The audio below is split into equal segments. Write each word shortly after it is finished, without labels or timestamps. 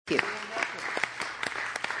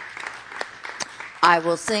I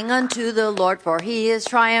will sing unto the Lord, for he is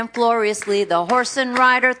triumphed gloriously, the horse and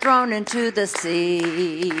rider thrown into the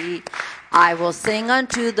sea. I will sing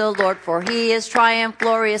unto the Lord, for he is triumphed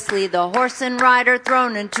gloriously, the horse and rider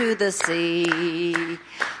thrown into the sea.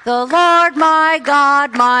 The Lord my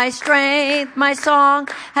God, my strength, my song,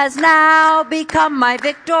 has now become my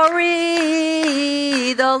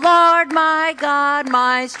victory. The Lord my God,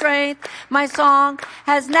 my strength, my song,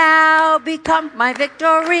 has now become my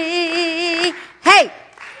victory. Hey,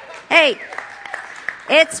 hey,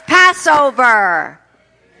 it's Passover.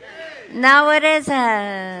 No, it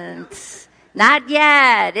isn't. Not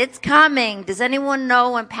yet. It's coming. Does anyone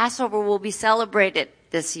know when Passover will be celebrated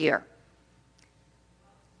this year?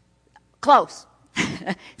 Close.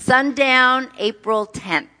 Sundown, April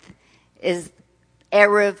 10th is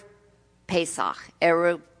Erev Pesach,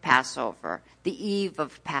 Erev Passover, the eve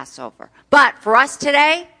of Passover. But for us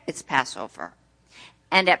today, it's Passover.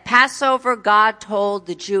 And at Passover, God told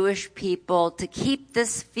the Jewish people to keep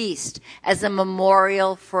this feast as a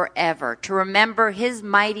memorial forever, to remember his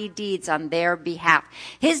mighty deeds on their behalf,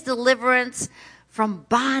 his deliverance from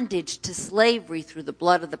bondage to slavery through the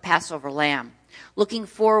blood of the Passover lamb, looking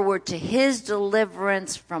forward to his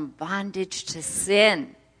deliverance from bondage to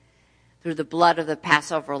sin through the blood of the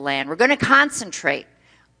Passover lamb. We're going to concentrate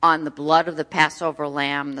on the blood of the Passover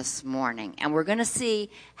lamb this morning. And we're going to see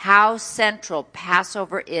how central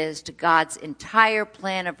Passover is to God's entire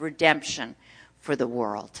plan of redemption for the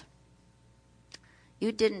world.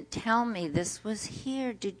 You didn't tell me this was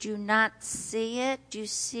here. Did you not see it? Do you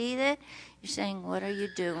see it? You're saying, what are you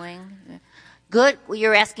doing? Good. Well,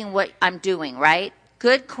 you're asking what I'm doing, right?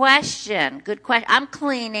 Good question. Good question. I'm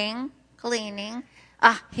cleaning.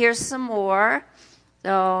 Here's some more.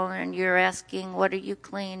 So, and you're asking, what are you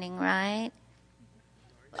cleaning, right?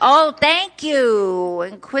 Oh, thank you.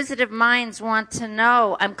 Inquisitive minds want to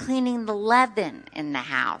know. I'm cleaning the leaven in the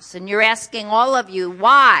house. And you're asking all of you,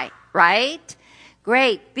 why, right?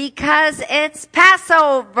 Great. Because it's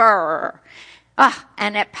Passover.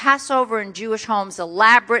 And at Passover in Jewish homes,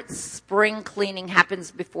 elaborate spring cleaning happens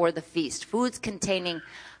before the feast. Foods containing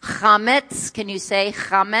chametz. Can you say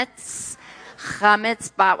chametz?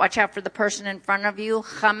 Chametz, but watch out for the person in front of you.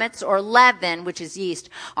 Chametz or leaven, which is yeast,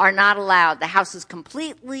 are not allowed. The house is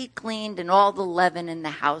completely cleaned and all the leaven in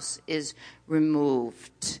the house is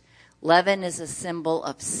removed. Leaven is a symbol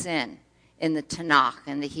of sin in the Tanakh,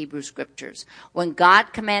 in the Hebrew scriptures. When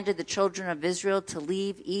God commanded the children of Israel to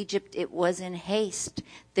leave Egypt, it was in haste.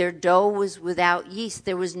 Their dough was without yeast.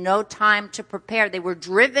 There was no time to prepare. They were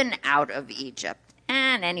driven out of Egypt.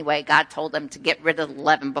 And anyway, God told them to get rid of the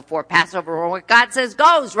leaven before Passover, or what God says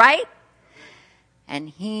goes, right? And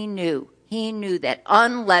he knew that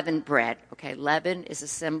unleavened bread, okay, leaven is a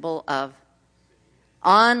symbol of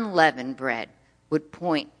unleavened bread, would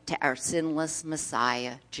point to our sinless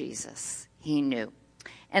Messiah, Jesus. He knew.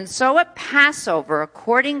 And so at Passover,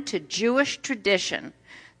 according to Jewish tradition,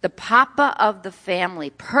 the papa of the family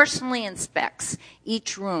personally inspects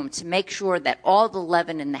each room to make sure that all the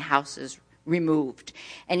leaven in the house is removed.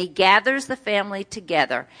 And he gathers the family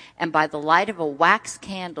together, and by the light of a wax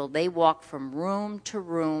candle, they walk from room to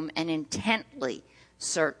room and intently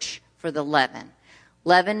search for the leaven.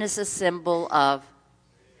 Leaven is a symbol of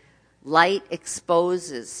light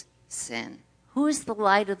exposes sin. Who is the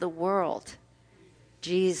light of the world?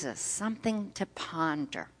 Jesus. Something to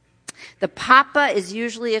ponder. The papa is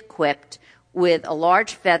usually equipped with a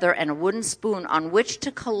large feather and a wooden spoon on which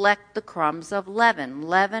to collect the crumbs of leaven.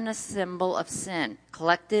 Leaven, a symbol of sin,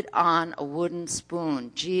 collected on a wooden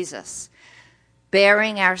spoon. Jesus,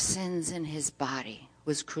 bearing our sins in his body,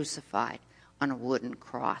 was crucified on a wooden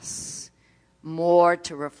cross. More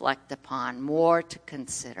to reflect upon, more to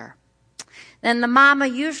consider. Then the mama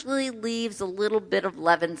usually leaves a little bit of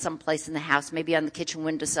leaven someplace in the house, maybe on the kitchen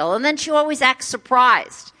windowsill, and then she always acts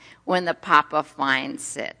surprised when the papa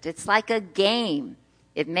finds it. It's like a game.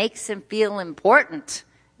 It makes him feel important,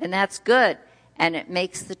 and that's good. And it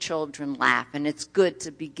makes the children laugh, and it's good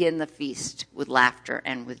to begin the feast with laughter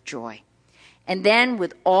and with joy. And then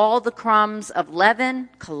with all the crumbs of leaven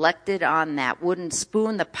collected on that wooden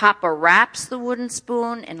spoon, the papa wraps the wooden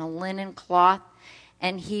spoon in a linen cloth,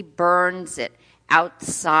 and he burns it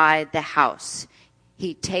outside the house.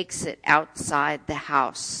 He takes it outside the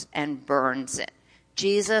house and burns it.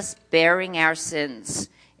 Jesus, bearing our sins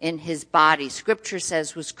in his body, Scripture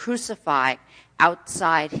says, was crucified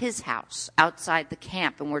outside his house, outside the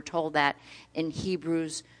camp. And we're told that in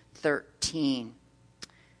Hebrews 13.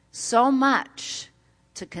 So much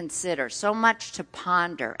to consider, so much to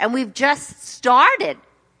ponder. And we've just started.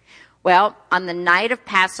 Well, on the night of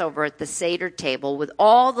Passover at the Seder table, with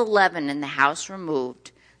all the leaven in the house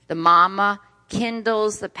removed, the mama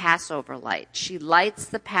kindles the Passover light. She lights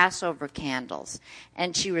the Passover candles,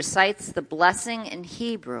 and she recites the blessing in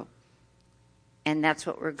Hebrew. And that's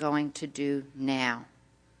what we're going to do now.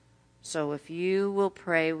 So if you will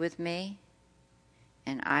pray with me,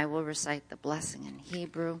 and I will recite the blessing in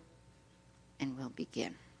Hebrew, and we'll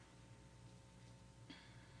begin.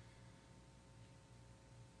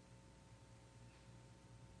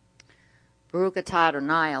 Baruch atah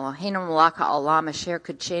Adonai Eloheinu melech ha'olam asher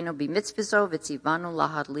kodshenu b'mitzvoso v'tzivanu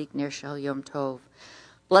lahadlik ner shel yom tov.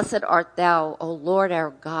 Blessed art thou, O Lord our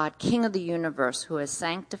God, King of the universe, who has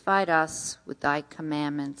sanctified us with thy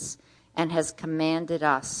commandments and has commanded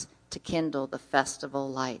us to kindle the festival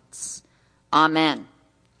lights. Amen.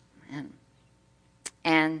 Amen.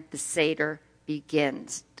 And the Seder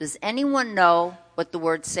begins. Does anyone know what the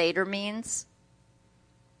word Seder means?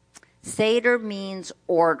 Seder means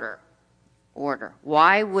order. Order.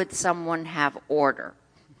 Why would someone have order?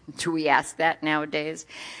 Do we ask that nowadays?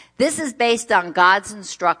 This is based on God's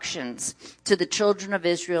instructions to the children of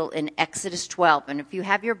Israel in Exodus 12. And if you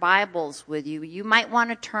have your Bibles with you, you might want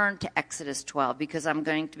to turn to Exodus 12 because I'm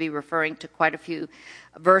going to be referring to quite a few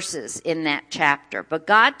verses in that chapter. But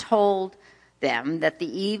God told them that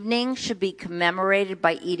the evening should be commemorated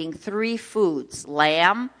by eating 3 foods: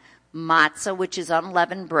 lamb, matzah, which is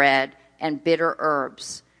unleavened bread, and bitter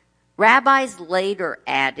herbs. Rabbis later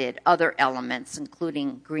added other elements,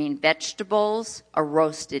 including green vegetables, a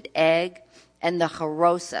roasted egg, and the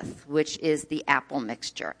charoseth, which is the apple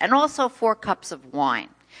mixture, and also 4 cups of wine.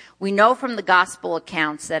 We know from the gospel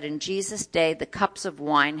accounts that in Jesus' day, the cups of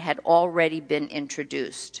wine had already been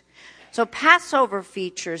introduced. So Passover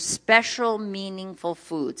features special, meaningful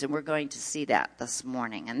foods, and we're going to see that this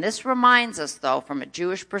morning. And this reminds us, though, from a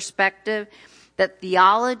Jewish perspective, that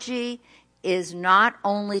theology is not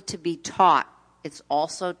only to be taught, it's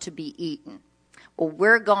also to be eaten. Well,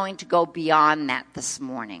 we're going to go beyond that this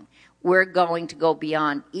morning. We're going to go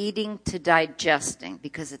beyond eating to digesting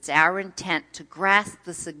because it's our intent to grasp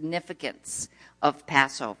the significance of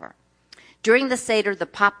Passover. During the Seder, the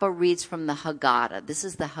Papa reads from the Haggadah. This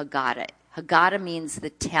is the Haggadah. Haggadah means the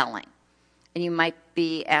telling. And you might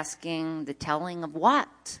be asking, the telling of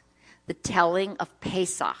what? The telling of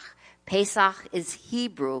Pesach. Pesach is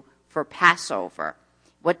Hebrew for Passover.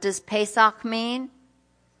 What does Pesach mean?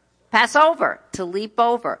 Passover, to leap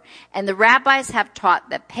over. And the rabbis have taught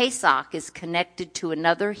that Pesach is connected to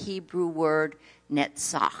another Hebrew word,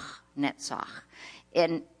 Netzach. Netzach.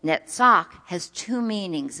 And Netzach has 2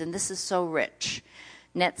 meanings, and this is so rich.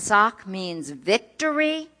 Netzach means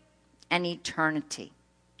victory and eternity.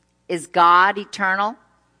 Is God eternal?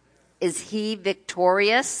 Is he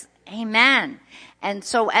victorious? Amen. And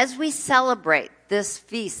so as we celebrate this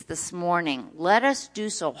feast this morning, let us do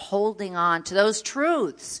so holding on to those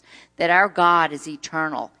truths that our God is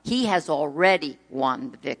eternal. He has already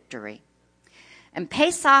won the victory. And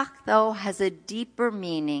Pesach, though, has a deeper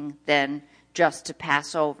meaning than just to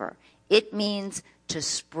pass over. It means to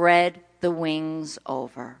spread the wings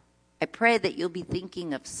over. I pray that you'll be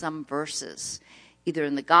thinking of some verses, either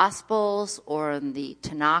in the Gospels or in the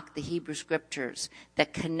Tanakh, the Hebrew Scriptures,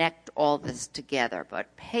 that connect all this together.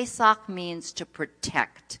 But Pesach means to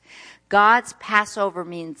protect. God's Passover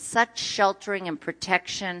means such sheltering and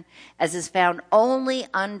protection as is found only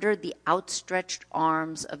under the outstretched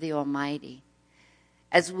arms of the Almighty.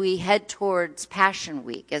 As we head towards Passion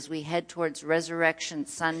Week, as we head towards Resurrection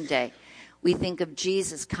Sunday, we think of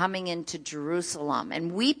Jesus coming into Jerusalem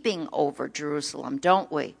and weeping over Jerusalem,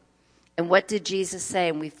 don't we? And what did Jesus say?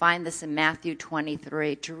 And we find this in Matthew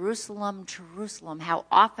 23. Jerusalem, Jerusalem, how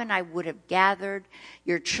often I would have gathered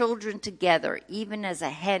your children together, even as a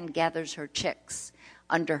hen gathers her chicks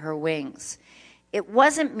under her wings. It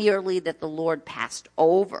wasn't merely that the Lord passed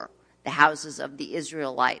over the houses of the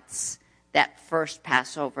Israelites that first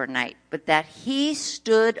Passover night, but that he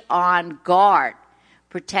stood on guard,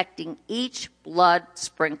 protecting each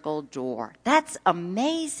blood-sprinkled door. That's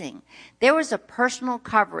amazing. There was a personal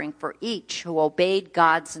covering for each who obeyed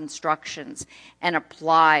God's instructions and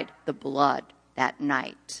applied the blood that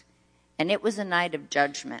night. And it was a night of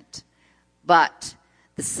judgment. But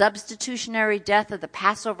the substitutionary death of the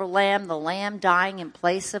Passover lamb, the lamb dying in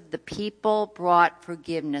place of the people, brought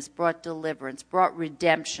forgiveness, brought deliverance, brought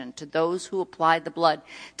redemption to those who applied the blood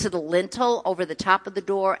to the lintel over the top of the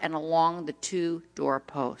door and along the 2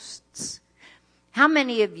 doorposts. How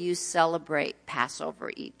many of you celebrate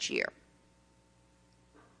Passover each year?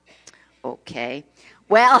 Okay.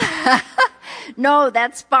 Well, No,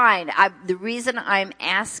 that's fine. The reason I'm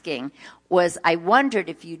asking was I wondered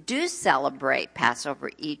if you do celebrate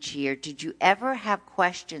Passover each year, did you ever have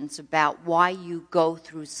questions about why you go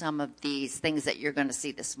through some of these things that you're going to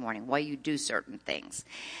see this morning, why you do certain things?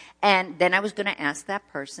 And then I was going to ask that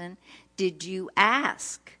person, did you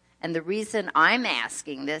ask? And the reason I'm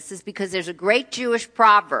asking this is because there's a great Jewish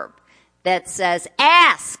proverb that says,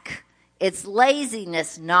 ask. It's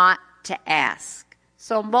laziness not to ask.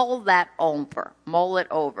 So mull it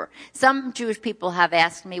over. Some Jewish people have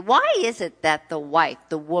asked me, why is it that the wife,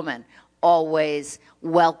 the woman, always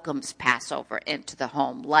welcomes Passover into the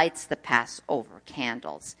home, lights the Passover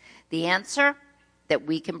candles? The answer that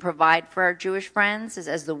we can provide for our Jewish friends is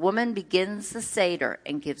as the woman begins the Seder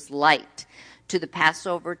and gives light to the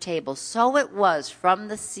Passover table, so it was from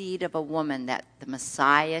the seed of a woman that the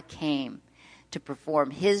Messiah came to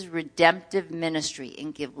perform his redemptive ministry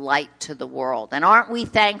and give light to the world. And aren't we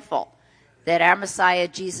thankful that our Messiah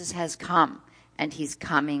Jesus has come and he's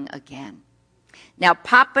coming again? Now,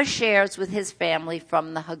 Papa shares with his family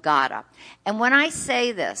from the Haggadah. And when I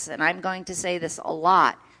say this, and I'm going to say this a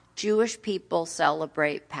lot, Jewish people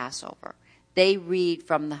celebrate Passover. They read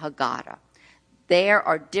from the Haggadah. There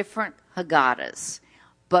are different Haggadahs,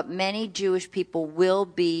 but many Jewish people will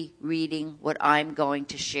be reading what I'm going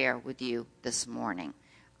to share with you this morning.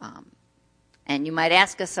 And you might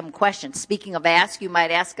ask us some questions. Speaking of ask, you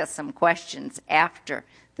might ask us some questions after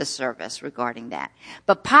the service regarding that.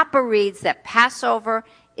 But Papa reads that Passover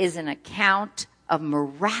is an account of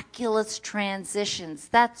miraculous transitions.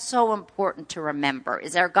 That's so important to remember.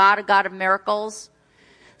 Is our God a God of miracles?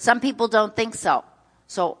 Some people don't think so.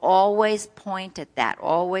 So always point at that.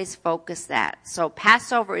 Always focus that. So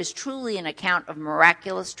Passover is truly an account of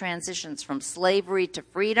miraculous transitions from slavery to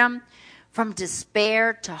freedom, from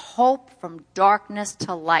despair to hope, from darkness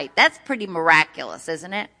to light. That's pretty miraculous,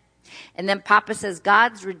 isn't it? And then Papa says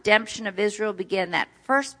God's redemption of Israel began that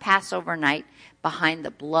first Passover night behind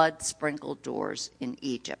the blood-sprinkled doors in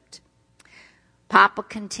Egypt. Papa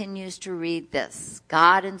continues to read this.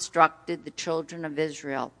 God instructed the children of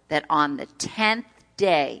Israel that on the 10th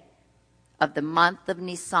day of the month of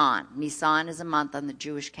Nisan. Nisan is a month on the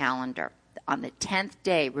Jewish calendar. On the 10th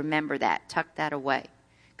day, remember that, tuck that away,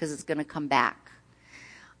 because it's going to come back.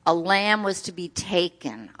 A lamb was to be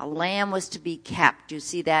taken. A lamb was to be kept. You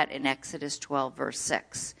see that in Exodus 12, verse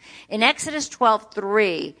 6. In Exodus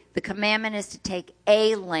 12:3, the commandment is to take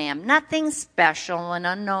a lamb, nothing special, an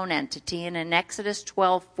unknown entity. And in Exodus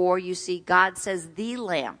 12:4, you see God says the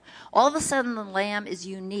lamb. All of a sudden, the lamb is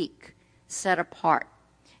unique, set apart.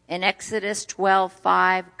 In Exodus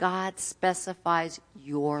 12:5, God specifies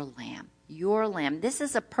your lamb. Your lamb. This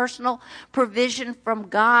is a personal provision from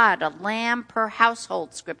God, a lamb per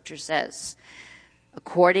household, Scripture says,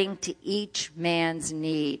 according to each man's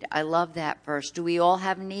need. I love that verse. Do we all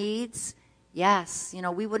have needs? Yes. You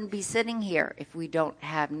know, we wouldn't be sitting here if we don't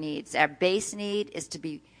have needs. Our base need is to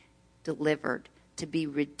be delivered, to be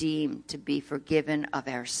redeemed, to be forgiven of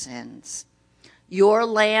our sins. Your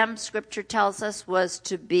lamb, Scripture tells us, was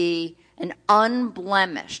to be an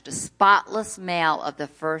unblemished, a spotless male of the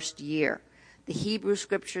first year. The Hebrew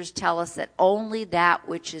Scriptures tell us that only that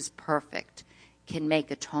which is perfect can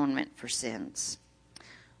make atonement for sins.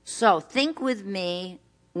 So think with me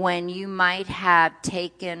when you might have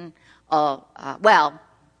taken, we'll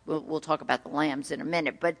talk about the lambs in a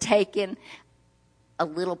minute, but taken a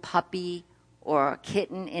little puppy or a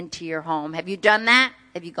kitten into your home. Have you done that?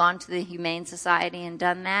 Have you gone to the Humane Society and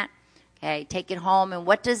done that? Okay, take it home, and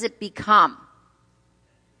what does it become?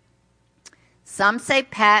 Some say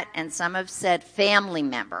pet, and some have said family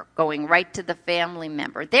member, going right to the family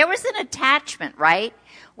member. There was an attachment, right?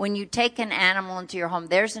 When you take an animal into your home,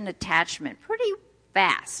 there's an attachment pretty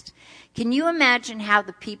fast. Can you imagine how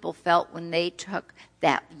the people felt when they took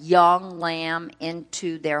that young lamb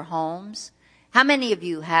into their homes? How many of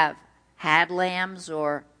you have had lambs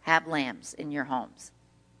or have lambs in your homes?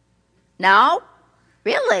 No?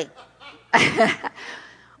 Really?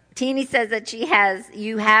 Teeny says that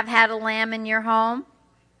you have had a lamb in your home?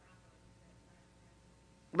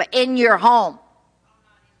 But in your home.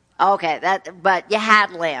 Okay, but you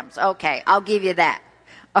had lambs. Okay, I'll give you that.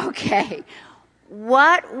 Okay.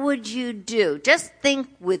 What would you do? Just think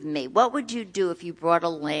with me. What would you do if you brought a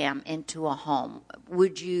lamb into a home?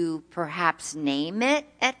 Would you perhaps name it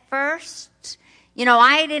at first? You know,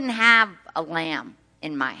 I didn't have a lamb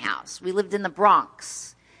in my house. We lived in the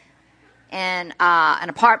Bronx in an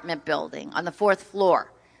apartment building on the 4th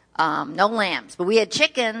floor. No lambs. But we had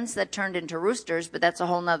chickens that turned into roosters, but that's a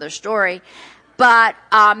whole nother story. But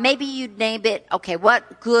maybe you'd name it. Okay,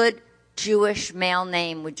 what good Jewish male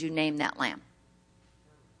name would you name that lamb?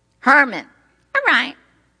 Herman. All right.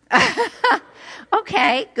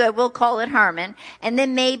 Okay, good. We'll call it Herman. And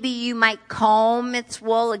then maybe you might comb its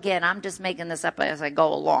wool. Again, I'm just making this up as I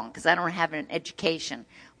go along because I don't have an education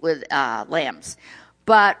with lambs.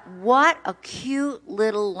 But what a cute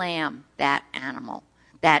little lamb that animal,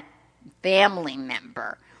 that family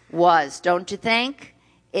member was, don't you think?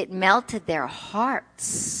 It melted their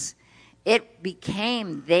hearts. It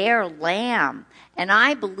became their lamb. And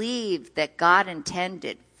I believe that God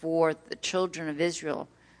intended for the children of Israel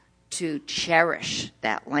to cherish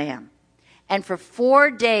that lamb. And for 4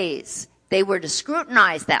 days, they were to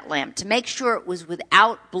scrutinize that lamb to make sure it was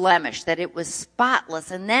without blemish, that it was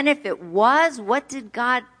spotless. And then if it was, what did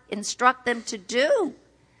God instruct them to do?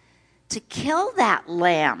 To kill that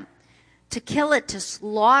lamb, to kill it, to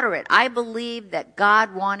slaughter it. I believe that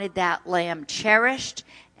God wanted that lamb cherished,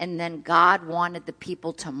 and then God wanted the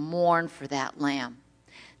people to mourn for that lamb.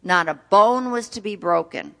 Not a bone was to be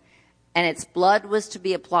broken, and its blood was to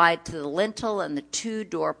be applied to the lintel and the 2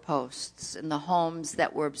 doorposts in the homes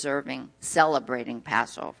that were celebrating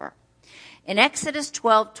Passover. In Exodus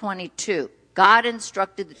 12:22, God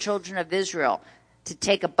instructed the children of Israel to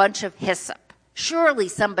take a bunch of hyssop. Surely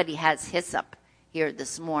somebody has hyssop here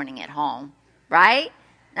this morning at home, right?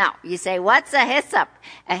 Now, you say, what's a hyssop?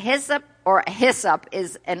 A hyssop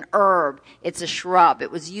is an herb. It's a shrub.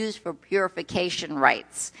 It was used for purification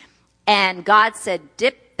rites. And God said,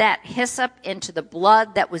 dip that hyssop into the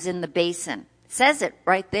blood that was in the basin. It says it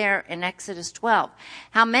right there in Exodus 12.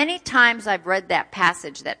 How many times I've read that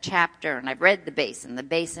passage, that chapter, and I've read the basin,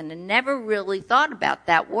 and never really thought about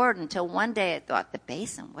that word until one day I thought, the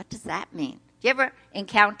basin, what does that mean? Do you ever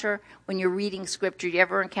encounter, when you're reading scripture, do you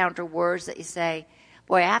ever encounter words that you say,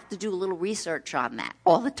 boy, I have to do a little research on that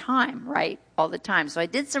all the time, right? All the time. So I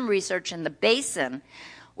did some research, and the basin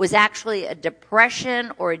was actually a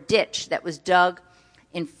depression or a ditch that was dug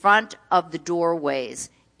in front of the doorways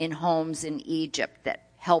in homes in Egypt that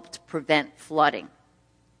helped prevent flooding.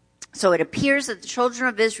 So it appears that the children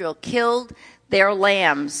of Israel killed their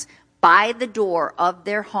lambs by the door of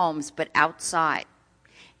their homes, but outside.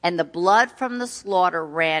 And the blood from the slaughter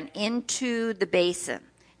ran into the basin.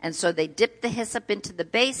 And so they dipped the hyssop into the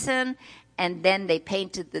basin, and then they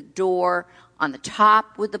painted the door on the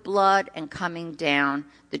top with the blood and coming down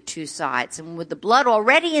the 2 sides. And with the blood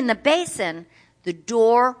already in the basin, the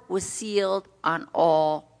door was sealed on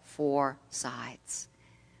all 4 sides.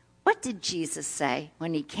 What did Jesus say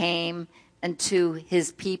when he came unto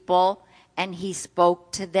his people and he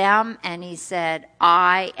spoke to them and he said,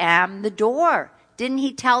 I am the door? Didn't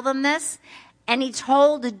he tell them this? And he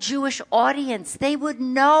told the Jewish audience they would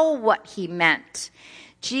know what he meant.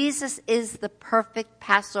 Jesus is the perfect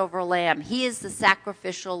Passover lamb. He is the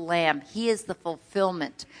sacrificial lamb. He is the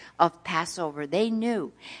fulfillment of Passover. They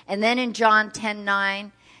knew. And then in John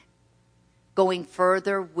 10:9, going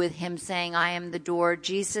further with him saying, I am the door,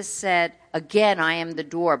 Jesus said, again, I am the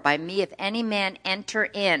door. By me, if any man enter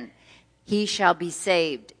in, he shall be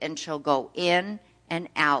saved and shall go in and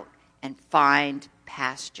out and find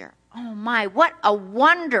pasture. Oh my, what a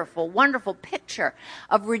wonderful, wonderful picture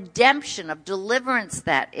of redemption, of deliverance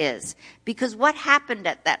that is. Because what happened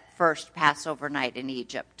at that first Passover night in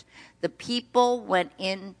Egypt? The people went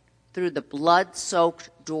in through the blood-soaked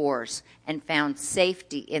doors and found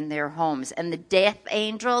safety in their homes. And the death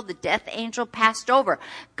angel passed over.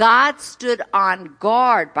 God stood on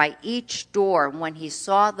guard by each door. And when he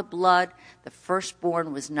saw the blood, the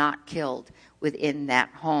firstborn was not killed within that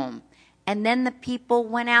home. And then the people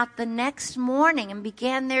went out the next morning and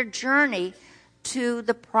began their journey to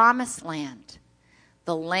the promised land,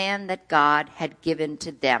 the land that God had given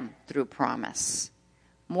to them through promise.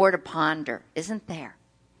 More to ponder, isn't there?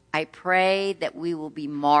 I pray that we will be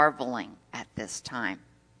marveling at this time.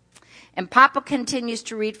 And Papa continues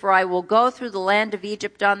to read, for I will go through the land of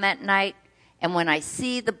Egypt on that night, and when I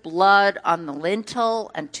see the blood on the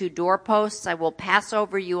lintel and 2 doorposts, I will pass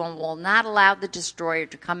over you and will not allow the destroyer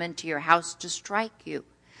to come into your house to strike you.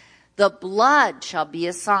 The blood shall be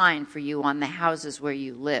a sign for you on the houses where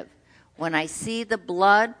you live. When I see the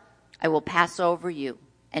blood, I will pass over you,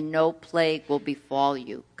 and no plague will befall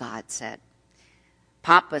you, God said.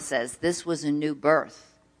 Papa says this was a new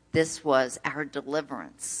birth. This was our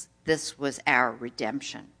deliverance. This was our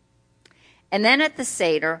redemption. And then at the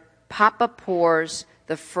Seder, Papa pours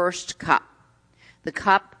the first cup, the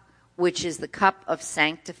cup which is the cup of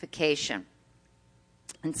sanctification.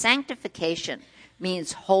 And sanctification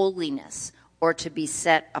means holiness or to be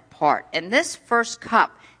set apart. And this first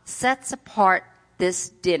cup sets apart this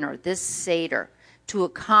dinner, this Seder, to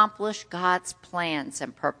accomplish God's plans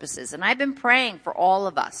and purposes. And I've been praying for all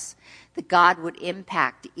of us that God would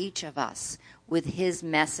impact each of us with his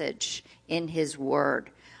message in his word,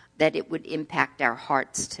 that it would impact our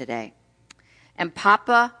hearts today. And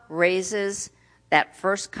Papa raises that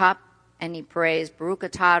first cup, and he prays, Baruch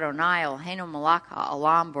atah Adonai Eloheinu melech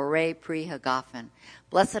ha'olam borei pri hagafen.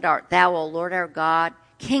 Blessed art thou, O Lord our God,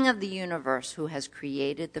 King of the universe, who has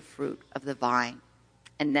created the fruit of the vine.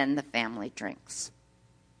 And then the family drinks.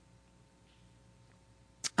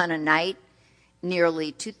 On a night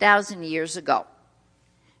nearly 2,000 years ago,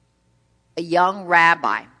 a young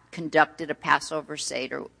rabbi conducted a Passover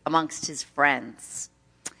Seder amongst his friends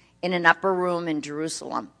in an upper room in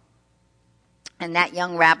Jerusalem. And that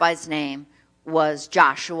young rabbi's name was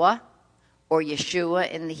Joshua, or Yeshua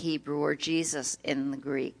in the Hebrew, or Jesus in the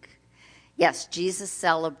Greek. Yes, Jesus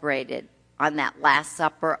celebrated on that Last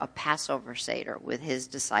Supper a Passover Seder with his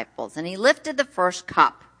disciples. And he lifted the first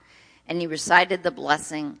cup, and he recited the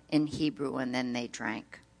blessing in Hebrew, and then they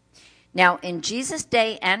drank. Now, in Jesus'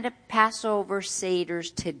 day and at Passover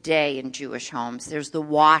Seders today in Jewish homes, there's the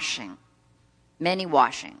washing, many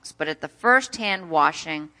washings. But at the first hand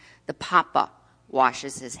washing, the Papa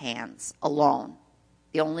washes his hands alone,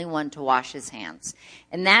 the only one to wash his hands.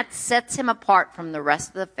 And that sets him apart from the rest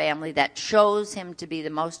of the family. That shows him to be the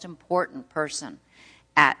most important person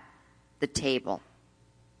at the table.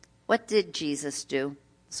 What did Jesus do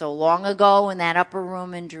so long ago in that upper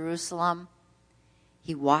room in Jerusalem?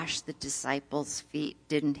 He washed the disciples' feet,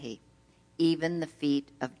 didn't he? Even the feet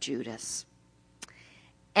of Judas.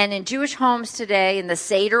 And in Jewish homes today, in the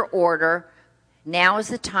Seder order, now is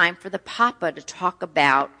the time for the Papa to talk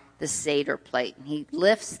about the Seder plate. And he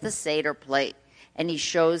lifts the Seder plate and he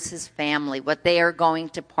shows his family what they are going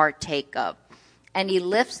to partake of. And he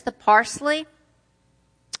lifts the parsley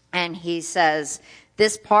and he says,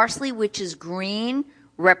 this parsley, which is green,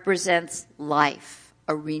 represents life,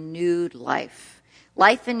 a renewed life.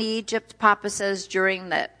 Life in Egypt, Papa says, during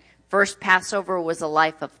that first Passover was a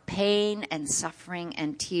life of pain and suffering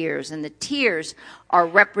and tears. And the tears are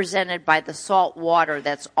represented by the salt water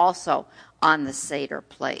that's also on the Seder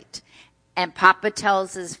plate. And Papa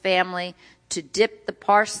tells his family to dip the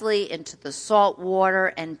parsley into the salt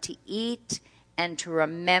water and to eat and to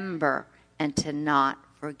remember and to not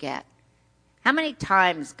forget. How many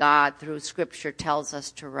times God, through Scripture, tells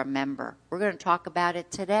us to remember? We're going to talk about it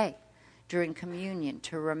today during communion,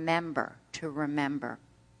 to remember, to remember.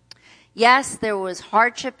 Yes, there was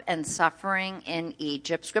hardship and suffering in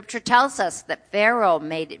Egypt. Scripture tells us that Pharaoh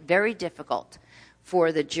made it very difficult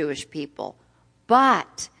for the Jewish people.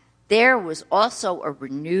 But there was also a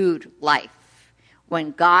renewed life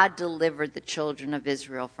when God delivered the children of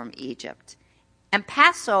Israel from Egypt. And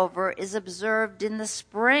Passover is observed in the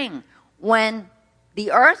spring when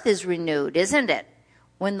the earth is renewed, isn't it?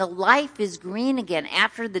 When the life is green again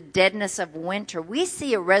after the deadness of winter. We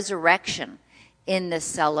see a resurrection in this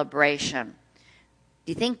celebration.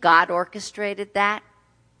 Do you think God orchestrated that?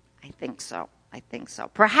 I think so. I think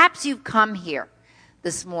so. Perhaps you've come here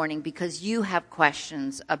this morning because you have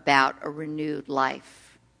questions about a renewed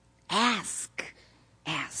life. Ask.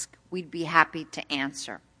 Ask. We'd be happy to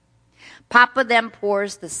answer. Papa then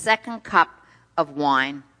pours the second cup of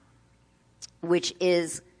wine, which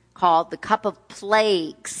is called the cup of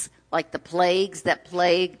plagues, like the plagues that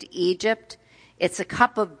plagued Egypt. It's a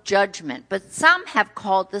cup of judgment, but some have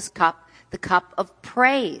called this cup the cup of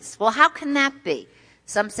praise. Well, how can that be?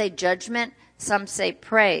 Some say judgment, some say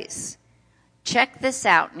praise. Check this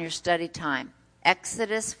out in your study time.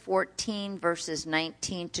 Exodus 14, verses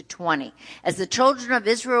 19 to 20. As the children of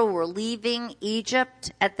Israel were leaving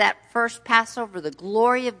Egypt at that first Passover, the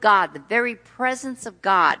glory of God, the very presence of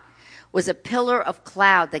God, was a pillar of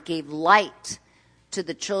cloud that gave light to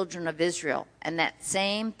the children of Israel. And that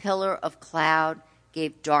same pillar of cloud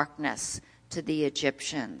gave darkness to the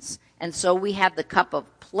Egyptians. And so we have the cup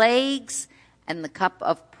of plagues and the cup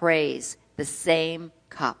of praise, the same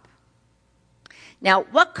cup. Now,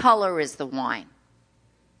 what color is the wine?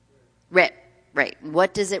 Red. Right.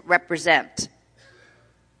 What does it represent?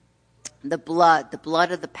 The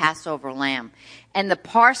blood of the Passover lamb. And the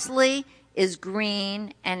parsley is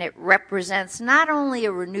green, and it represents not only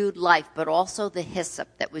a renewed life, but also the hyssop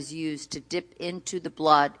that was used to dip into the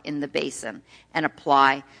blood in the basin and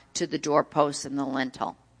apply to the doorposts and the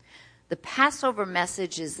lintel. The Passover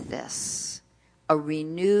message is this: a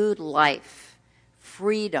renewed life,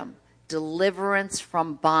 freedom, deliverance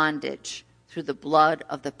from bondage through the blood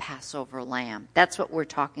of the Passover lamb. That's what we're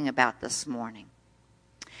talking about this morning.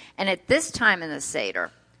 And at this time in the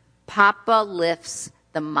Seder, Papa lifts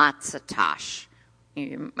the matzah tash.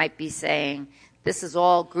 You might be saying, this is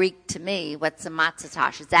all Greek to me. What's a matzah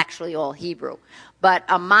tash? It's actually all Hebrew. But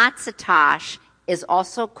a matzah tash is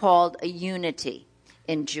also called a unity,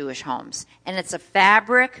 in Jewish homes. And it's a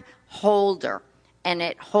fabric holder, and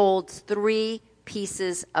it holds 3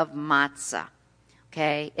 pieces of matzah.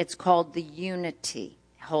 Okay? It's called the unity.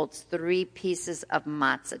 It holds 3 pieces of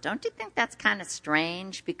matzah. Don't you think that's kind of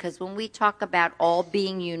strange? Because when we talk about all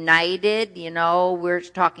being united, we're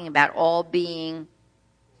talking about all being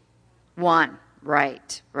one.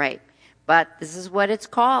 Right. But this is what it's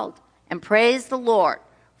called. And praise the Lord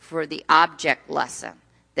for the object lesson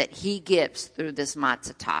that he gives through this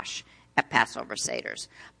matzah tash at Passover Seders.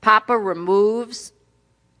 Papa removes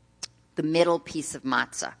the middle piece of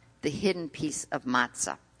matzah, the hidden piece of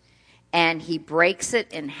matzah, and he breaks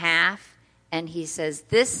it in half, and he says,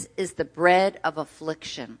 "This is the bread of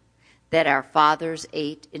affliction that our fathers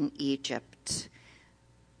ate in Egypt.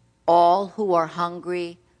 All who are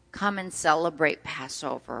hungry, come and celebrate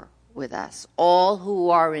Passover with us. All who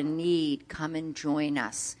are in need, come and join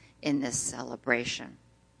us in this celebration."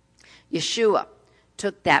 Yeshua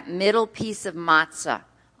took that middle piece of matzah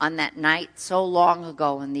on that night so long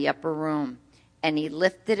ago in the upper room, and he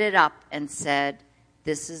lifted it up and said,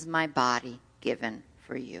 "This is my body given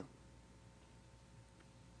for you."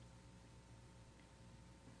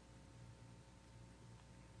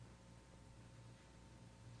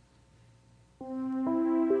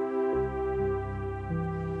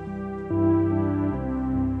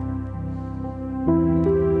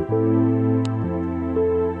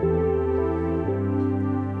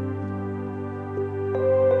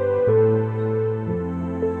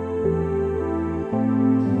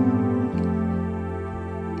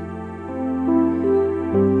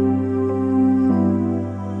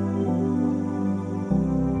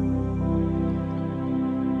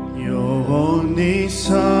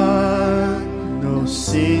 Son, no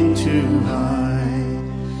sin to hide,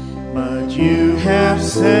 but you have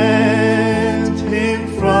sent him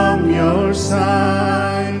from your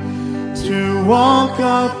side to walk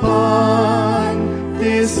upon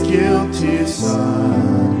this guilty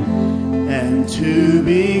Son and to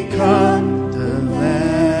become the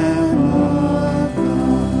Lamb of God.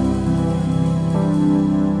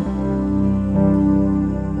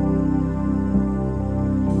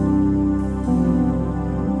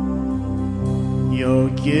 Your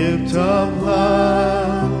gift of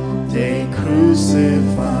love they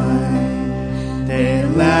crucified, they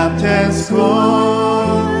laughed and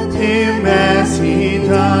scorned him as he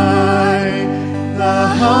died. The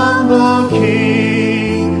humble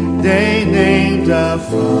King they named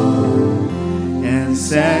affront and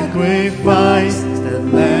sacrificed the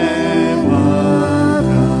Lamb of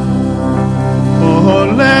God.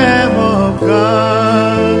 Oh, Lamb of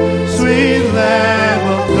God, sweet Lamb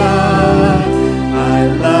of God, I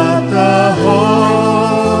love the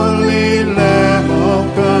holy Lamb of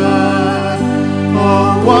God.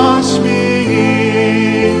 Oh, wash me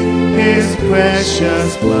in his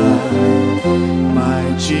precious blood, my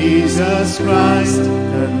Jesus Christ,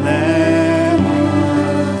 the Lamb of God.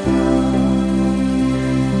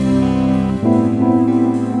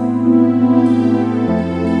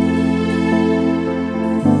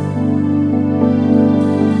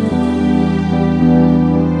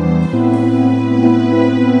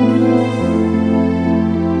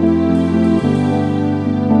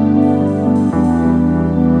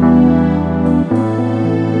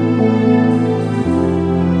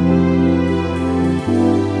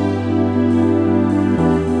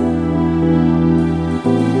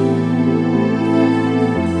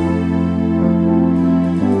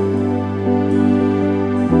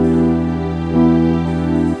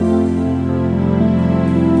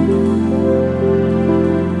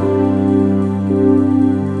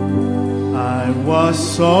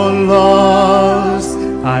 So lost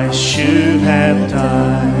I should have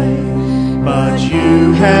died, but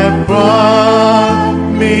you have brought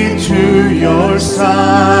me to your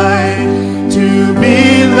side to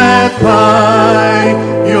be led by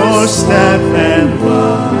your staff and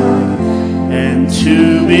rod, and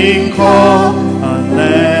to be called a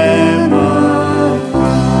Lamb of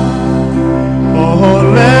God.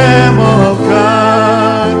 Oh, Lamb of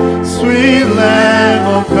God, sweet Lamb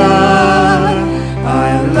of God,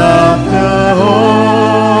 I love the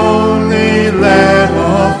holy Lamb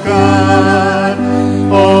of God.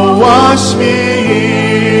 Oh, wash me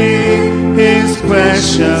in his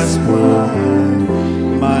precious blood,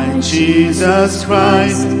 my Jesus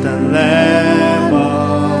Christ, the Lamb of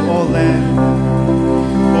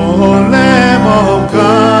Lamb of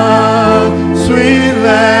God, sweet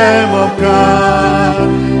Lamb of God,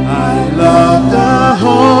 I love the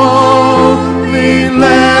holy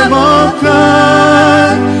Lamb of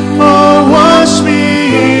God. Oh, wash me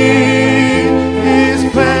in his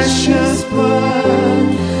precious blood,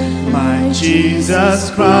 my Jesus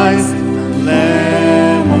Christ, the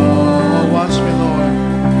Lamb of wash me, Lord.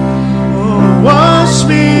 Oh, wash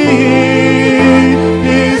me in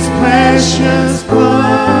His precious blood.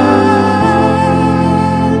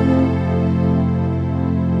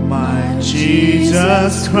 My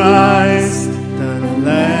Jesus Christ, the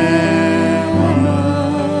Lamb of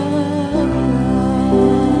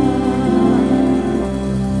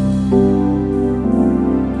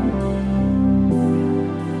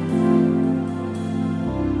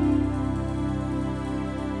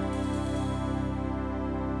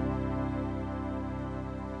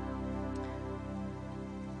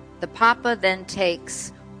The Papa then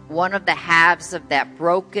takes one of the halves of that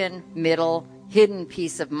broken middle hidden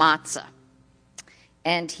piece of matzah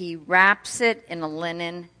and he wraps it in a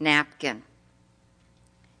linen napkin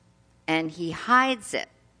and he hides it.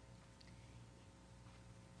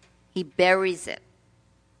 He buries it.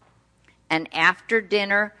 And after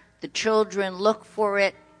dinner, the children look for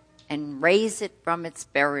it and raise it from its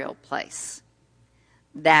burial place.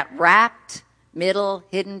 That wrapped middle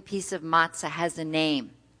hidden piece of matzah has a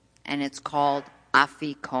name, and it's called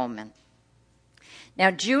afikomen.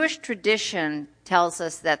 Now, Jewish tradition tells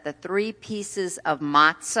us that the three pieces of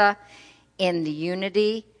matzah in the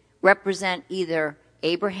unity represent either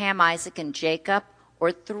Abraham, Isaac, and Jacob,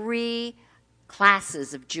 or three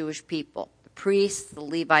classes of Jewish people: the priests, the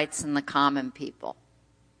Levites, and the common people.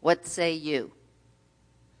 What say you?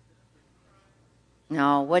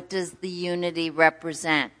 No, what does the unity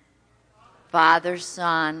represent? Father,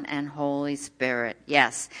 Son, and Holy Spirit.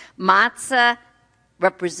 Yes. Matzah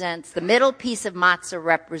represents, the middle piece of matzah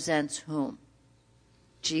represents whom?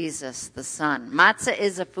 Jesus, the Son. Matzah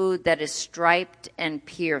is a food that is striped and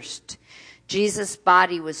pierced. Jesus'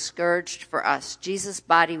 body was scourged for us. Jesus'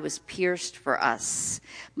 body was pierced for us.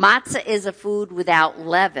 Matzah is a food without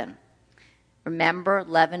leaven. Remember,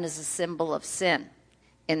 leaven is a symbol of sin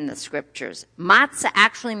in the scriptures. Matzah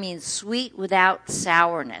actually means sweet without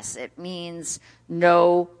sourness. It means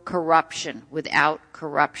no corruption, without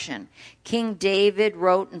corruption. King David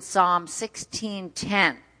wrote in Psalm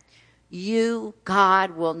 16:10, "You,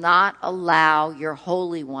 God, will not allow your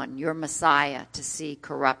Holy One, your Messiah, to see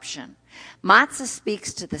corruption." Matzah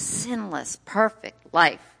speaks to the sinless, perfect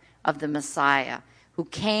life of the Messiah, who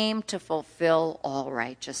came to fulfill all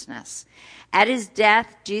righteousness. At his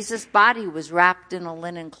death, Jesus' body was wrapped in a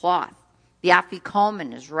linen cloth. The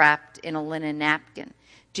afikomen is wrapped in a linen napkin.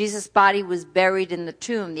 Jesus' body was buried in the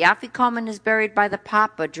tomb. The afikomen is buried by the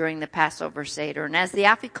Papa during the Passover Seder. And as the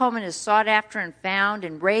afikomen is sought after and found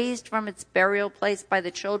and raised from its burial place by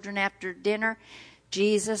the children after dinner,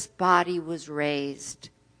 Jesus' body was raised.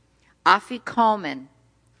 Afikomen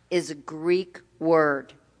is a Greek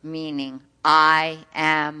word meaning I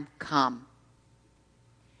am come.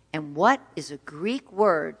 And what is a Greek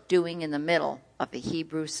word doing in the middle of a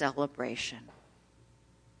Hebrew celebration?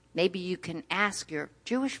 Maybe you can ask your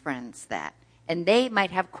Jewish friends that, and they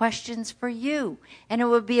might have questions for you. And it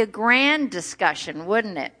would be a grand discussion,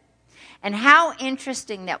 wouldn't it? And how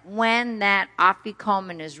interesting that when that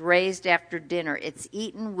afikomen is raised after dinner, it's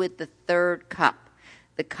eaten with the third cup,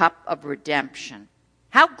 the cup of redemption.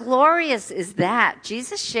 How glorious is that?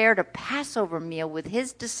 Jesus shared a Passover meal with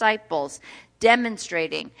his disciples,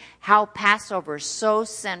 demonstrating how Passover is so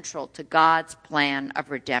central to God's plan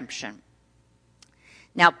of redemption.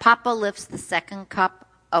 Now, Papa lifts the second cup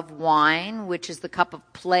of wine, which is the cup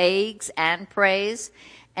of plagues and praise,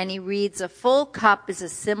 and he reads, "A full cup is a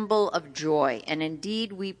symbol of joy, and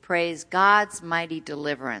indeed we praise God's mighty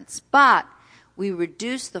deliverance. But we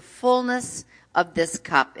reduce the fullness of this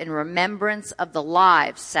cup in remembrance of the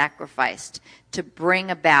lives sacrificed to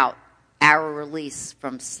bring about our release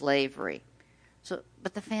from slavery."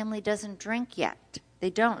 But the family doesn't drink yet. They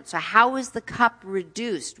don't. So how is the cup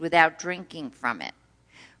reduced without drinking from it?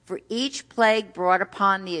 For each plague brought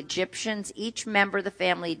upon the Egyptians, each member of the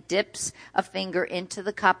family dips a finger into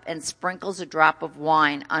the cup and sprinkles a drop of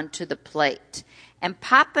wine onto the plate. And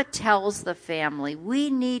Papa tells the family, we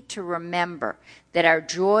need to remember that our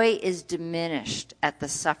joy is diminished at the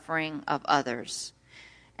suffering of others.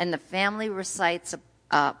 And the family recites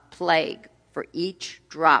a plague for each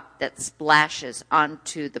drop that splashes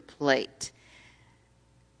onto the plate,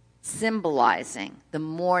 symbolizing the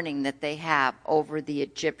mourning that they have over the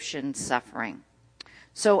Egyptian suffering.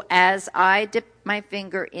 So as I dip my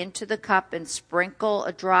finger into the cup and sprinkle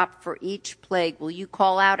a drop for each plague, will you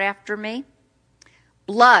call out after me?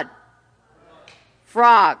 Blood,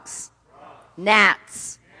 frogs,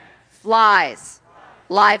 gnats, flies,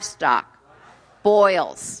 livestock,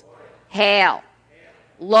 boils, hail,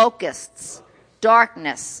 locusts,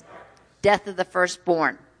 darkness, death of the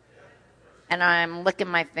firstborn. And I'm licking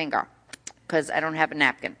my finger. because I don't have a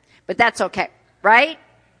napkin. But that's okay, right?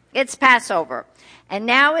 It's Passover. And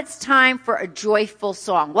now it's time for a joyful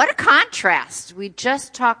song. What a contrast. We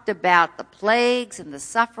just talked about the plagues and the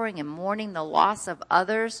suffering and mourning the loss of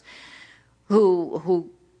others who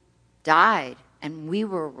died, and we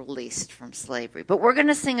were released from slavery. But we're going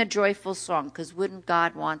to sing a joyful song, because wouldn't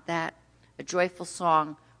God want that? A joyful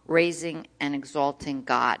song raising and exalting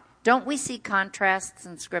God. Don't we see contrasts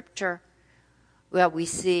in Scripture? Well, we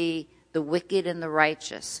see the wicked and the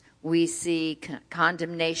righteous. We see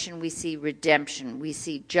condemnation. We see redemption. We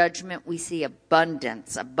see judgment. We see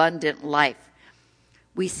abundance, abundant life.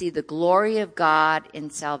 We see the glory of God in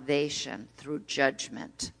salvation through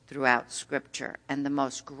judgment throughout Scripture. And the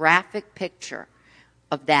most graphic picture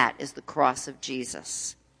of that is the cross of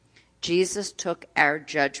Jesus. Jesus took our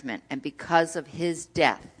judgment, and because of his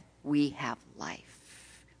death, we have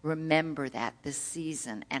life. Remember that this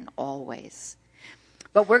season and always.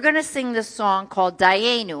 But we're going to sing this song called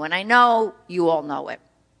Dayenu, and I know you all know it.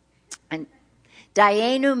 And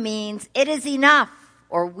Dayenu means it is enough,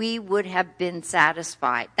 or we would have been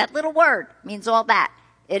satisfied. That little word means all that.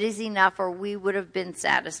 It is enough, or we would have been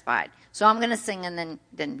satisfied. So I'm going to sing, and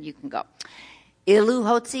then you can go. Ilu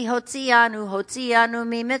hotzianu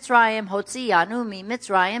mi Mitzrayim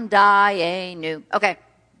Dayenu. Okay.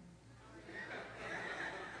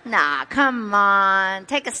 Nah, come on.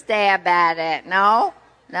 Take a stab at it. No?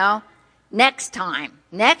 Next time.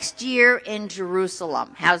 Next year in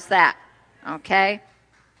Jerusalem. How's that? Okay?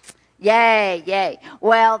 Yay.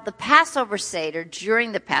 Well, the Passover Seder,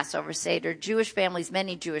 during the Passover Seder,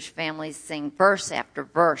 many Jewish families sing verse after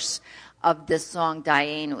verse of this song,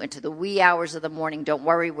 Dayenu, into the wee hours of the morning. Don't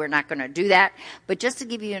worry, we're not going to do that. But just to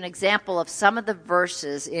give you an example of some of the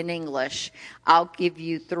verses in English, I'll give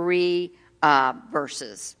you 3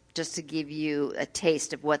 verses, just to give you a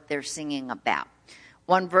taste of what they're singing about.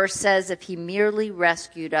 One verse says, if he merely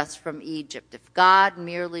rescued us from Egypt, if God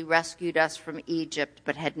merely rescued us from Egypt,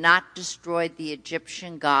 but had not destroyed the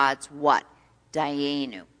Egyptian gods, what?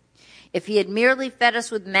 Dayenu. If he had merely fed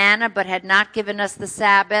us with manna, but had not given us the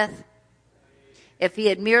Sabbath, if he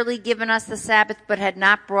had merely given us the Sabbath, but had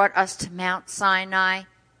not brought us to Mount Sinai,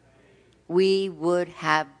 we would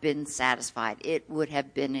have been satisfied. It would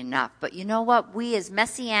have been enough. But you know what? We as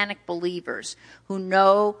Messianic believers who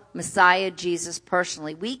know Messiah Jesus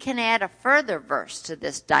personally, we can add a further verse to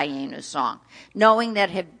this Dayenu song, knowing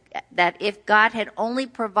that if God had only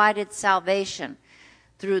provided salvation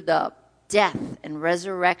through the death and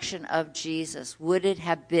resurrection of Jesus, would it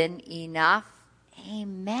have been enough?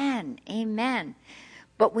 Amen.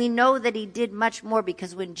 But we know that he did much more,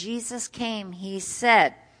 because when Jesus came, he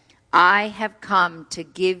said, I have come to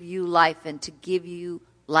give you life, and to give you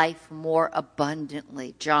life more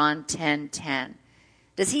abundantly. John 10:10.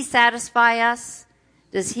 Does he satisfy us?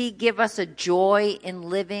 Does he give us a joy in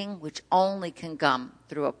living, which only can come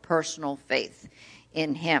through a personal faith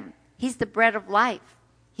in him? He's the bread of life.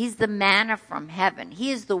 He's the manna from heaven. He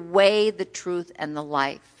is the way, the truth, and the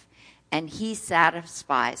life. And he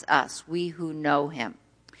satisfies us, we who know him.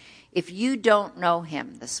 If you don't know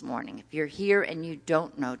him this morning, if you're here and you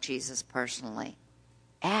don't know Jesus personally,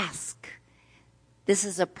 ask. This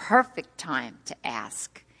is a perfect time to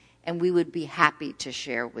ask, and we would be happy to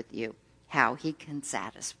share with you how he can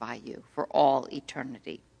satisfy you for all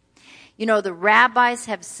eternity. You know, the rabbis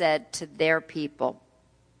have said to their people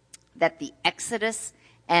that the Exodus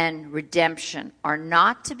and redemption are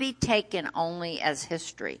not to be taken only as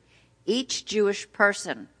history. Each Jewish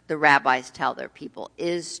person, the rabbis tell their people,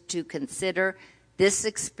 is to consider this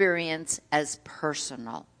experience as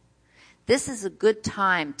personal. This is a good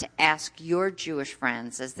time to ask your Jewish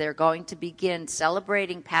friends, as they're going to begin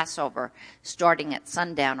celebrating Passover starting at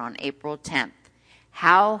sundown on April 10th.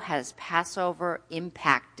 How has Passover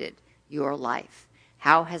impacted your life?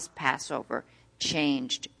 How has Passover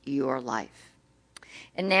changed your life?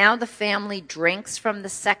 And now the family drinks from the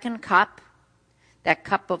second cup, that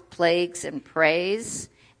cup of plagues and praise,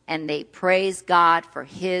 and they praise God for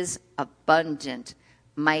his abundant,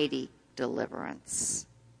 mighty deliverance.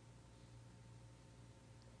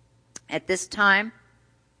 At this time,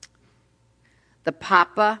 the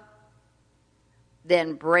Papa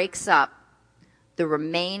then breaks up the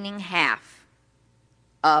remaining half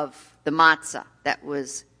of the matzah that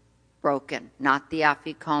was broken, not the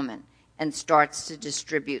afikomen, and starts to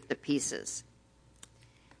distribute the pieces.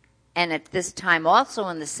 And at this time, also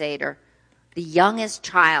in the Seder, the youngest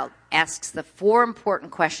child asks the 4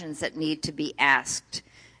 important questions that need to be asked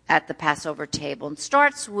at the Passover table, and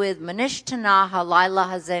starts with Manish Tana Halayla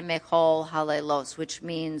Hazeh Mechol Halelos, which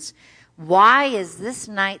means, why is this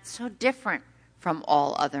night so different from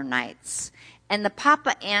all other nights? And the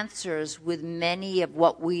Papa answers with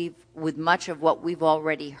much of what we've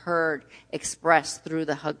already heard expressed through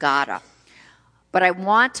the Haggadah. But I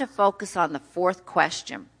want to focus on the fourth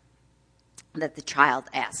question that the child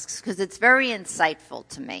asks, because it's very insightful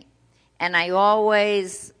to me. And I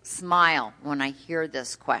always smile when I hear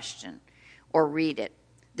this question or read it.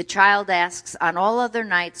 The child asks, on all other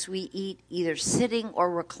nights we eat either sitting or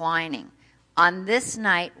reclining. On this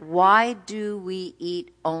night, why do we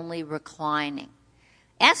eat only reclining?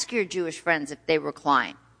 Ask your Jewish friends if they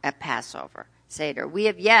recline at Passover Seder. We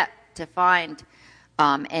have yet to find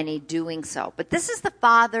any doing so. But this is the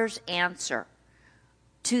Father's answer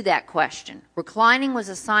to that question. Reclining was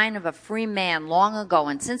a sign of a free man long ago,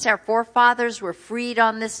 and since our forefathers were freed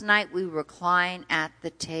on this night, we recline at the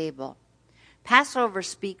table. Passover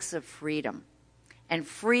speaks of freedom, and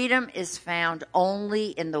freedom is found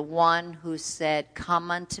only in the one who said, "Come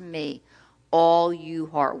unto me, all you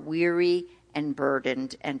who are weary and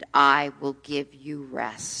burdened, and I will give you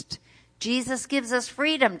rest." Jesus gives us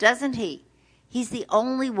freedom, doesn't he? He's the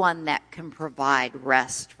only one that can provide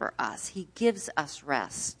rest for us. He gives us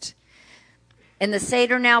rest. In the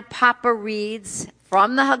Seder now, Papa reads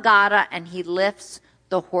from the Haggadah, and he lifts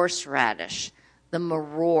the horseradish, the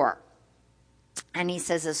maror. And he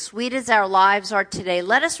says, as sweet as our lives are today,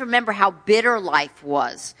 let us remember how bitter life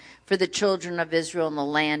was for the children of Israel in the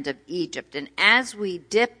land of Egypt. And as we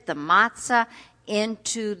dip the matzah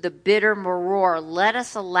into the bitter maror, let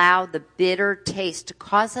us allow the bitter taste to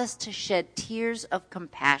cause us to shed tears of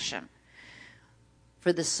compassion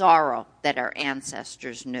for the sorrow that our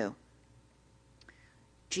ancestors knew.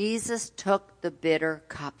 Jesus took the bitter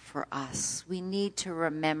cup for us. We need to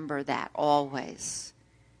remember that always.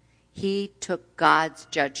 He took God's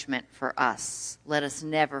judgment for us. Let us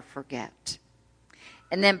never forget.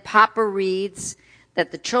 And then Papa reads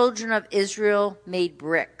that the children of Israel made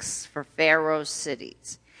bricks for Pharaoh's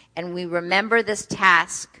cities. And we remember this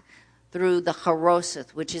task through the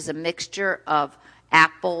haroseth, which is a mixture of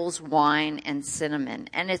apples, wine, and cinnamon.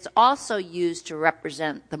 And it's also used to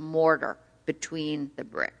represent the mortar between the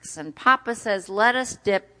bricks. And Papa says, let us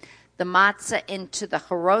dip the matzah into the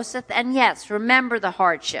haroseth. And yes, remember the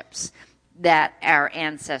hardships that our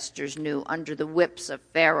ancestors knew under the whips of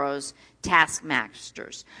Pharaoh's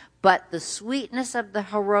taskmasters. But the sweetness of the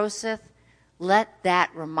haroseth, let that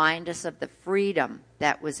remind us of the freedom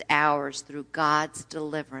that was ours through God's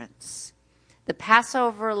deliverance. The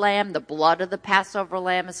Passover lamb, the blood of the Passover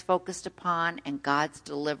lamb is focused upon, and God's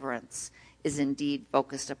deliverance is indeed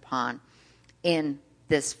focused upon in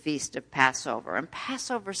this feast of Passover. And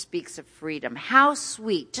Passover speaks of freedom. How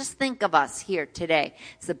sweet. Just think of us here today.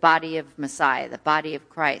 It's the body of Messiah, the body of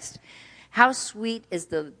Christ. How sweet is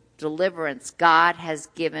the deliverance God has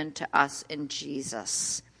given to us in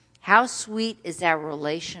Jesus. How sweet is our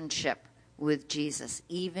relationship with Jesus,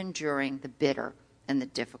 even during the bitter and the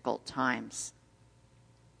difficult times.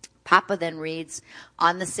 Papa then reads,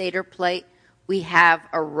 on the Seder plate, we have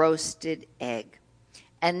a roasted egg.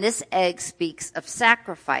 And this egg speaks of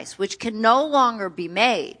sacrifice, which can no longer be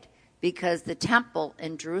made because the temple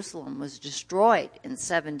in Jerusalem was destroyed in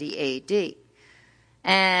 70 A.D.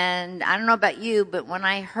 And I don't know about you, but when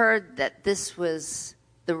I heard that this was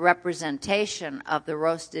the representation of the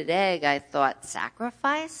roasted egg, I thought,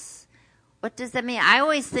 sacrifice? What does that mean? I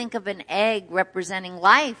always think of an egg representing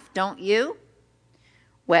life, don't you?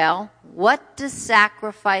 Well, what does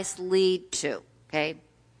sacrifice lead to? Okay,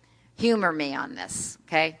 humor me on this,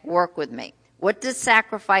 okay? Work with me. What does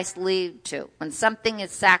sacrifice lead to? When something is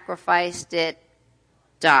sacrificed, it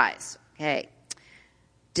dies, okay?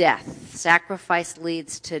 Death. Sacrifice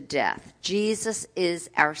leads to death. Jesus is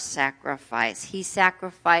our sacrifice. He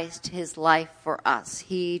sacrificed his life for us.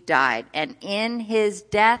 He died. And in his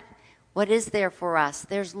death, what is there for us?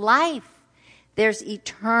 There's life. There's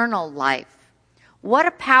eternal life. What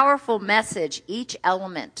a powerful message each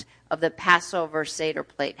element of the Passover Seder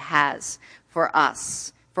plate has for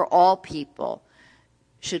us, for all people,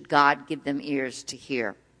 should God give them ears to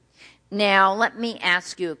hear. Now, let me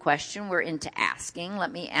ask you a question. We're into asking.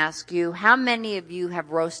 Let me ask you, how many of you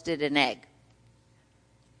have roasted an egg?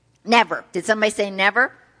 Never. Did somebody say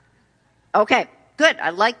never? Okay, good. I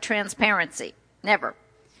like transparency. Never.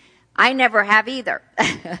 I never have either.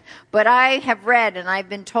 But I have read and I've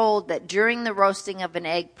been told that during the roasting of an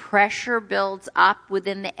egg, pressure builds up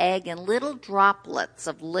within the egg and little droplets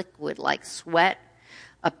of liquid like sweat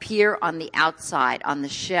appear on the outside, on the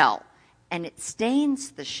shell, and it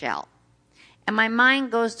stains the shell. And my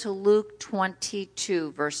mind goes to Luke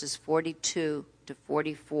 22, verses 42 to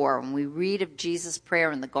 44. When we read of Jesus'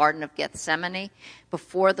 prayer in the Garden of Gethsemane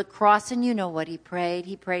before the cross, and you know what he prayed.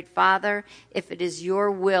 He prayed, Father, if it is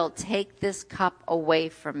your will, take this cup away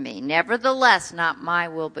from me. Nevertheless, not my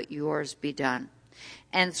will, but yours be done.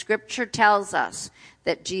 And Scripture tells us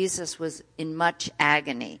that Jesus was in much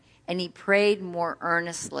agony, and he prayed more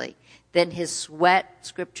earnestly. Then his sweat,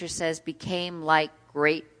 Scripture says, became like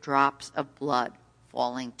great drops of blood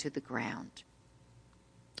falling to the ground.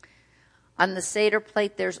 On the Seder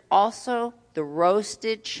plate, there's also the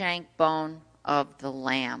roasted shank bone of the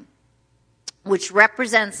lamb, which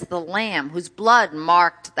represents the lamb whose blood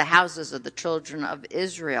marked the houses of the children of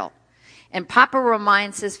Israel. And Papa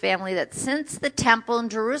reminds his family that since the temple in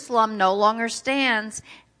Jerusalem no longer stands,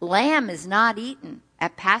 lamb is not eaten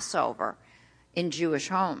at Passover in Jewish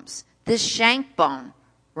homes. This shank bone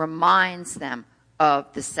reminds them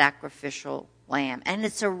of the sacrificial lamb. And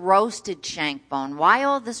it's a roasted shank bone. Why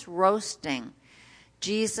all this roasting?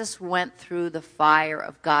 Jesus went through the fire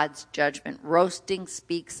of God's judgment. Roasting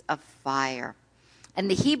speaks of fire. And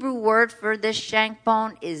the Hebrew word for this shank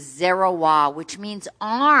bone is zerawah, which means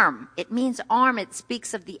arm. It means arm. It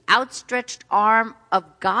speaks of the outstretched arm of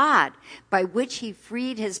God by which he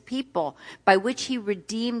freed his people, by which he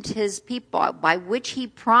redeemed his people, by which he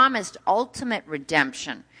promised ultimate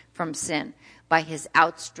redemption from sin by his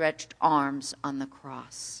outstretched arms on the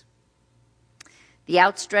cross. The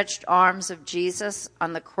outstretched arms of Jesus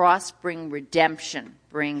on the cross bring redemption,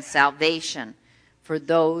 bring salvation for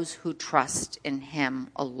those who trust in him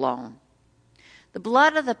alone. The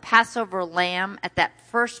blood of the Passover lamb at that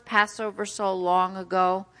first Passover so long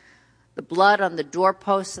ago, the blood on the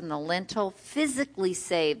doorposts and the lintel, physically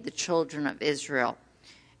saved the children of Israel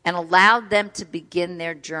and allowed them to begin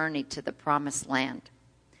their journey to the promised land.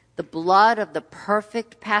 The blood of the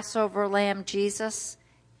perfect Passover lamb, Jesus,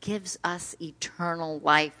 gives us eternal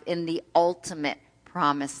life in the ultimate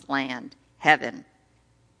promised land, heaven,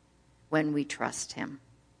 when we trust him.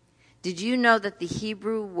 Did you know that the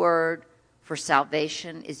Hebrew word for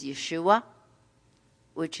salvation is Yeshua,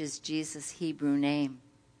 which is Jesus' Hebrew name?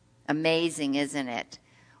 Amazing, isn't it?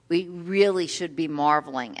 We really should be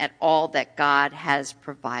marveling at all that God has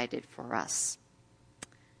provided for us.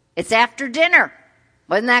 It's after dinner.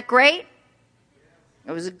 Wasn't that great?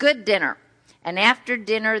 It was a good dinner. And after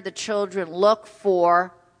dinner, the children look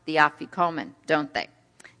for the afikomen, don't they?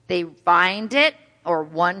 They find it, or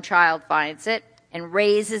one child finds it, and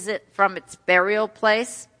raises it from its burial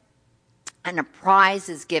place. And a prize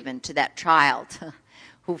is given to that child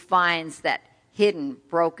who finds that hidden,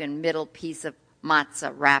 broken middle piece of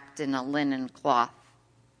matzah wrapped in a linen cloth.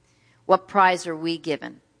 What prize are we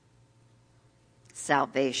given?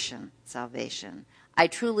 Salvation. Salvation. I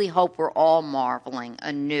truly hope we're all marveling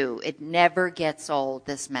anew. It never gets old,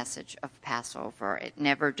 this message of Passover. It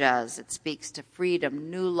never does. It speaks to freedom,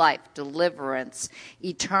 new life, deliverance,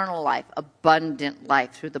 eternal life, abundant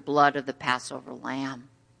life through the blood of the Passover lamb.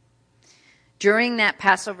 During that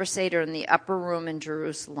Passover Seder in the upper room in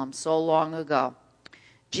Jerusalem so long ago,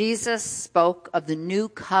 Jesus spoke of the new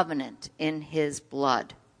covenant in his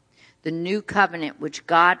blood, the new covenant which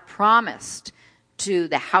God promised to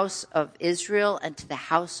the house of Israel and to the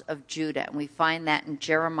house of Judah. And we find that in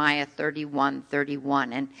Jeremiah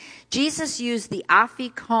 31:31. And Jesus used the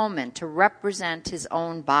afikomen to represent his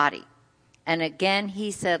own body. And again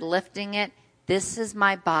he said, lifting it, "This is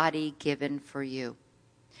my body given for you."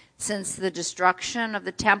 Since the destruction of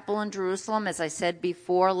the temple in Jerusalem, as I said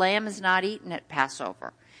before, lamb is not eaten at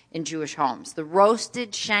Passover in Jewish homes. The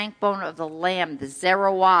roasted shank bone of the lamb, the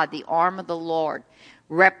zerawah, the arm of the Lord,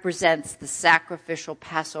 represents the sacrificial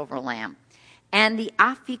Passover lamb. And the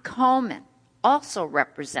afikomen also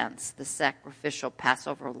represents the sacrificial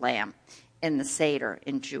Passover lamb in the Seder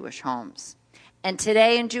in Jewish homes. And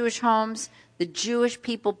today in Jewish homes, the Jewish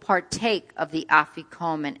people partake of the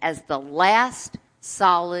afikomen as the last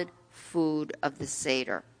solid food of the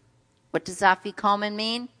Seder. What does afikomen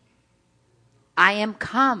mean? I am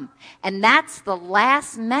come. And that's the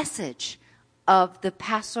last message of the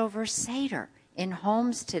Passover Seder in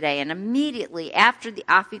homes today. And immediately after the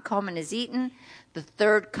afikomen is eaten, the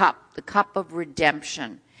third cup, the cup of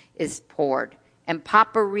redemption, is poured. And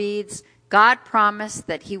Papa reads, God promised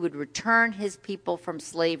that he would return his people from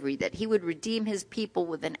slavery, that he would redeem his people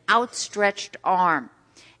with an outstretched arm.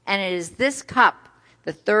 And it is this cup,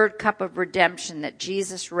 the third cup of redemption, that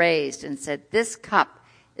Jesus raised and said, this cup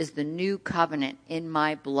is the new covenant in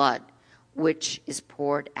my blood, which is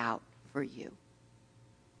poured out for you.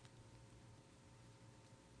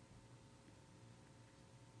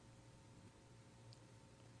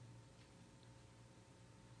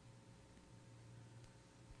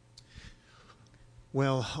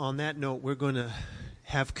 Well, on that note, we're going to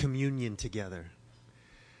have communion together.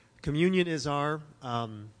 Communion is our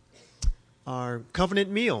covenant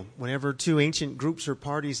meal. Whenever two ancient groups or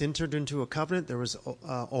parties entered into a covenant, there was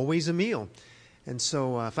always a meal. And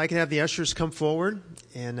so if I could have the ushers come forward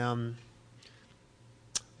and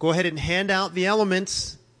go ahead and hand out the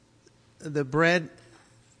elements, the bread,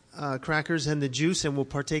 crackers, and the juice, and we'll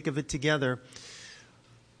partake of it together.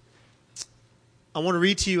 I want to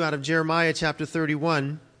read to you out of Jeremiah chapter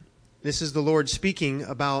 31. This is the Lord speaking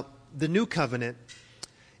about the new covenant.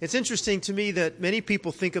 It's interesting to me that many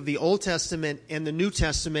people think of the Old Testament and the New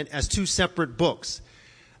Testament as two separate books.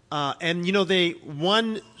 And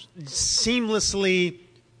one seamlessly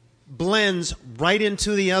blends right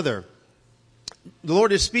into the other. The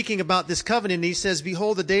Lord is speaking about this covenant, and he says,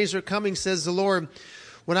 "Behold, the days are coming, says the Lord,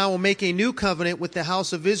 when I will make a new covenant with the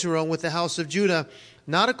house of Israel and with the house of Judah,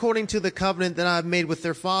 not according to the covenant that I have made with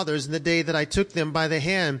their fathers in the day that I took them by the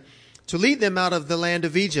hand to lead them out of the land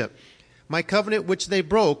of Egypt. My covenant which they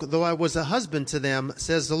broke, though I was a husband to them,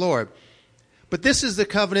 says the Lord. But this is the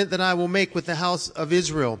covenant that I will make with the house of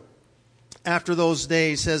Israel. After those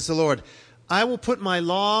days, says the Lord, I will put my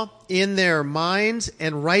law in their minds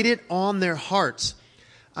and write it on their hearts.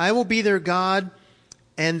 I will be their God,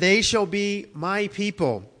 and they shall be my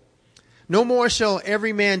people. No more shall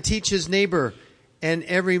every man teach his neighbor and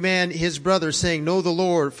every man his brother, saying, Know the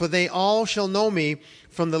Lord, for they all shall know me,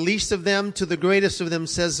 from the least of them to the greatest of them,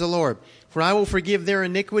 says the Lord. For I will forgive their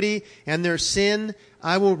iniquity, and their sin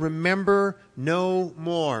I will remember no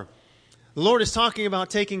more." The Lord is talking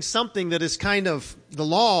about taking something that is kind of the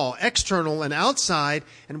law, external and outside,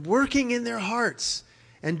 and working in their hearts,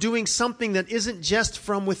 and doing something that isn't just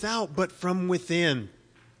from without, but from within.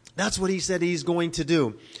 That's what he said he's going to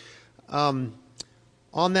do. On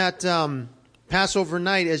that Passover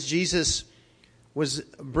night, as Jesus was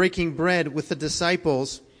breaking bread with the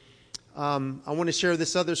disciples, I want to share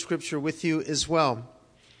this other scripture with you as well.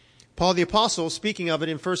 Paul the Apostle, speaking of it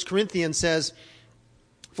in 1 Corinthians, says,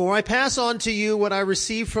 "For I pass on to you what I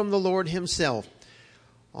received from the Lord himself.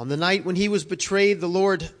 On the night when he was betrayed, the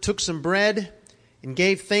Lord took some bread and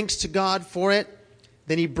gave thanks to God for it.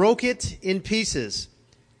 Then he broke it in pieces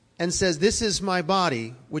and says, 'This is my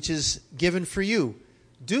body, which is given for you.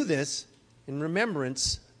 Do this in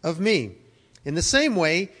remembrance of me.' In the same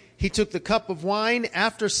way, he took the cup of wine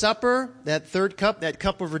after supper, that third cup, that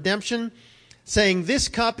cup of redemption, saying, 'This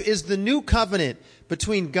cup is the new covenant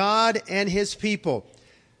between God and his people.'"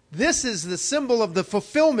 This is the symbol of the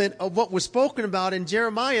fulfillment of what was spoken about in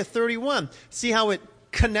Jeremiah 31. See how it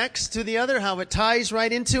connects to the other, how it ties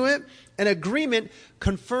right into it? An agreement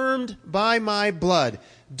confirmed by my blood.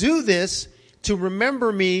 Do this to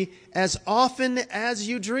remember me as often as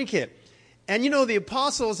you drink it. And the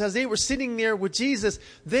apostles, as they were sitting there with Jesus,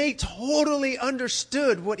 they totally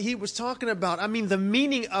understood what he was talking about. I mean, the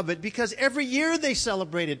meaning of it, because every year they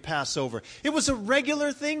celebrated Passover. It was a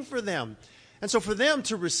regular thing for them. And so for them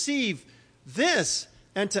to receive this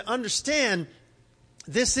and to understand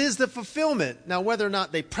this is the fulfillment. Now, whether or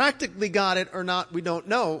not they practically got it or not, we don't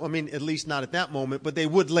know. I mean, at least not at that moment, but they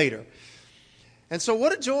would later. And so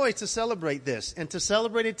what a joy to celebrate this and to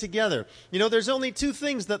celebrate it together. There's only two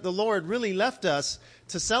things that the Lord really left us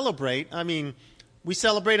to celebrate. I mean, we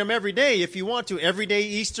celebrate them every day if you want to. Every day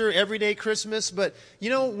Easter, every day Christmas. But,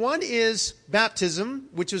 one is baptism,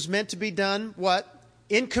 which was meant to be done, what?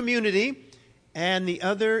 In community. And the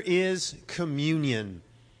other is communion.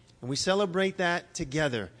 And we celebrate that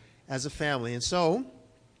together as a family. And so,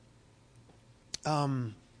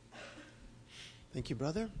 thank you,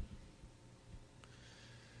 brother.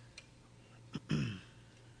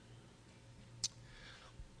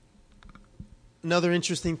 Another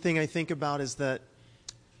interesting thing I think about is that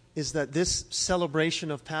this celebration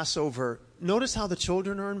of Passover, notice how the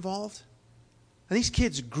children are involved. And these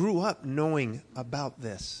kids grew up knowing about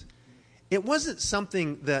this. It wasn't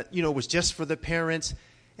something that, was just for the parents.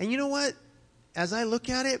 And you know what? As I look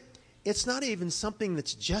at it, it's not even something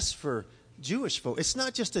that's just for Jewish folk. It's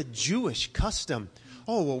not just a Jewish custom.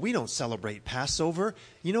 Oh, well, we don't celebrate Passover.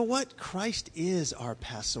 You know what? Christ is our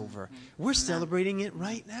Passover. We're celebrating it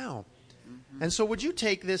right now. And so would you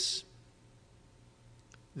take this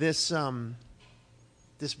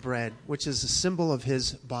bread, which is a symbol of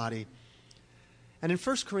his body. And in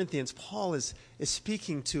 1 Corinthians, Paul is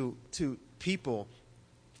speaking to people,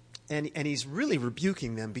 and he's really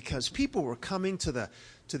rebuking them because people were coming to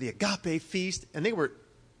the agape feast, and they were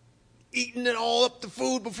eating it all up, the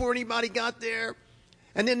food, before anybody got there.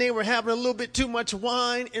 And then they were having a little bit too much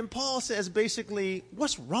wine. And Paul says basically,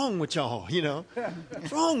 what's wrong with y'all?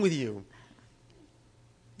 What's wrong with you?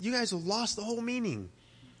 You guys have lost the whole meaning.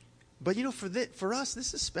 But for us,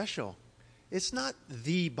 this is special. It's not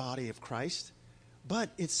the body of Christ, but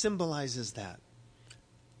it symbolizes that.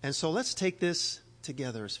 And so let's take this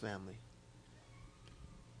together as family.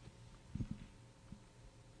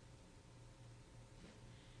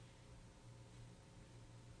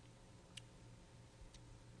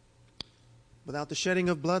 Without the shedding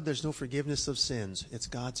of blood, there's no forgiveness of sins. It's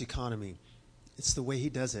God's economy. It's the way he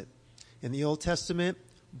does it. In the Old Testament,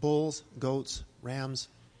 bulls, goats, rams.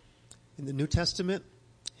 In the New Testament,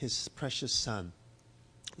 his precious son.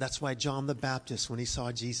 That's why John the Baptist, when he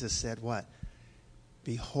saw Jesus, said what?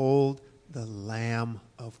 Behold the Lamb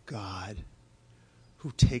of God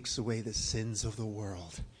who takes away the sins of the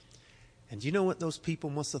world. And you know what those people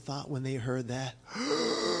must have thought when they heard that?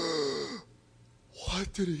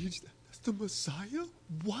 What did he... That's the Messiah?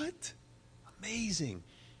 What? Amazing.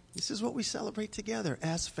 This is what we celebrate together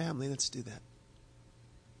as family. Let's do that.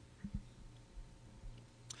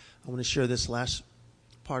 I want to share this last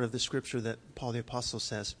part of the scripture that Paul the Apostle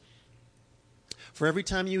says. For every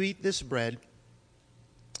time you eat this bread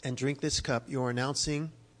and drink this cup, you are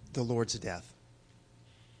announcing the Lord's death.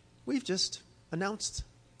 We've just announced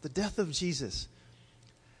the death of Jesus.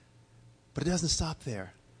 But it doesn't stop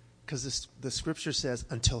there, because the scripture says,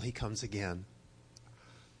 until he comes again.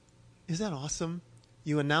 Is that awesome?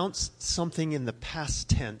 You announce something in the past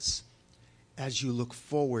tense as you look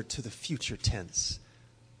forward to the future tense,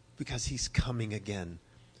 because he's coming again.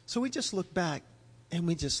 So we just look back and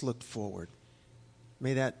we just look forward.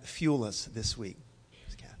 May that fuel us this week.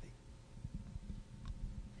 Kathy.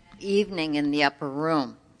 Evening in the upper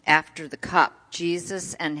room, after the cup,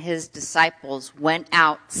 Jesus and his disciples went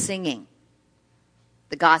out singing.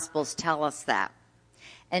 The Gospels tell us that.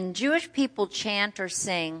 And Jewish people chant or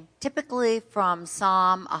sing typically from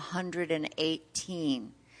Psalm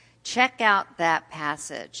 118. Check out that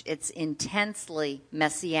passage. It's intensely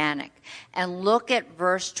messianic. And look at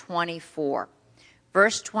verse 24.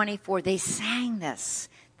 Verse 24, they sang this.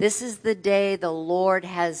 This is the day the Lord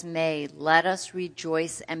has made. Let us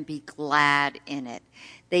rejoice and be glad in it.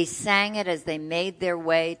 They sang it as they made their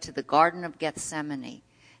way to the Garden of Gethsemane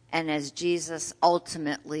and as Jesus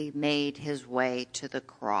ultimately made his way to the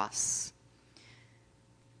cross.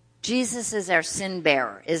 Jesus is our sin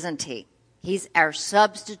bearer, isn't he? He's our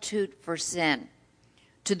substitute for sin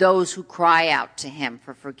to those who cry out to him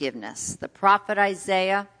for forgiveness. The prophet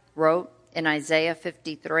Isaiah wrote in Isaiah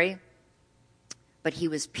 53, but he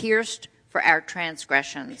was pierced for our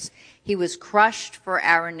transgressions. He was crushed for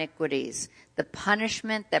our iniquities. The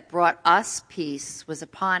punishment that brought us peace was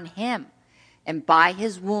upon him, and by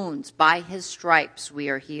his wounds, by his stripes, we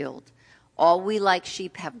are healed. All we like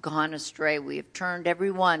sheep have gone astray. We have turned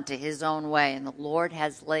every one to his own way, and the Lord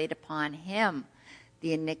has laid upon him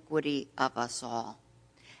the iniquity of us all.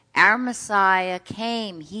 Our Messiah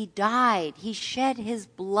came. He died. He shed his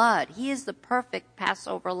blood. He is the perfect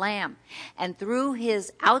Passover lamb. And through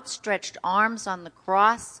his outstretched arms on the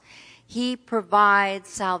cross, he provides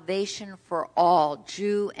salvation for all,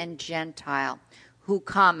 Jew and Gentile, who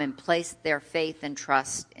come and place their faith and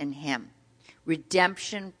trust in him.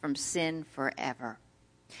 Redemption from sin forever.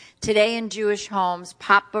 Today in Jewish homes,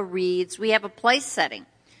 Papa reads, we have a place setting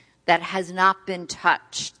that has not been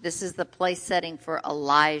touched. This is the place setting for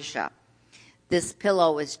Elijah. This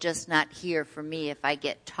pillow is just not here for me if I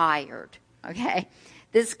get tired, okay?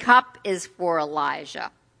 This cup is for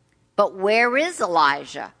Elijah. But where is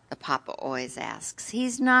Elijah? The Papa always asks.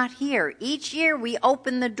 He's not here. Each year we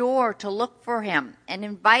open the door to look for him and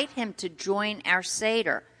invite him to join our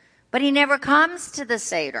Seder. But he never comes to the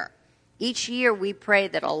Seder. Each year we pray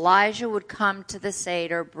that Elijah would come to the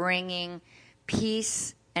Seder bringing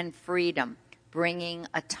peace and freedom, bringing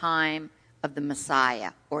a time of the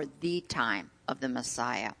Messiah, or the time of the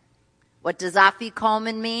Messiah. What does Afi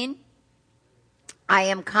Coleman mean? I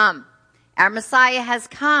am come. Our Messiah has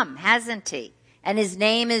come, hasn't he? And his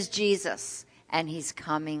name is Jesus, and he's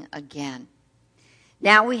coming again.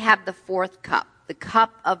 Now we have the fourth cup, the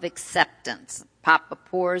cup of acceptance. Papa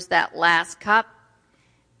pours that last cup,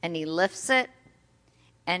 and he lifts it,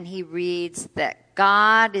 and he reads that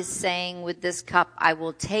God is saying with this cup, I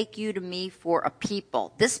will take you to me for a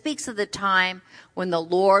people. This speaks of the time when the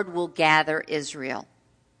Lord will gather Israel.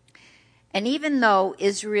 And even though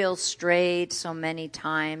Israel strayed so many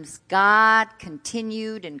times, God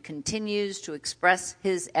continued and continues to express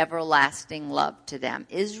his everlasting love to them.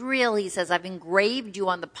 Israel, he says, I've engraved you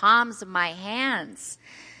on the palms of my hands.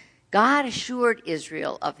 God assured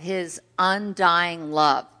Israel of his undying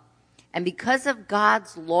love. And because of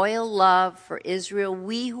God's loyal love for Israel,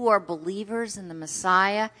 we who are believers in the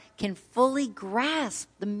Messiah can fully grasp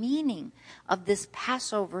the meaning of this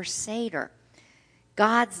Passover Seder.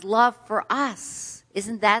 God's love for us.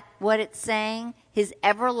 Isn't that what it's saying? His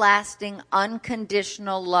everlasting,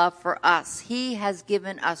 unconditional love for us. He has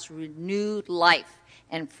given us renewed life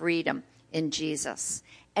and freedom in Jesus.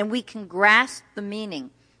 And we can grasp the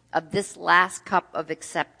meaning of this last cup of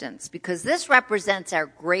acceptance because this represents our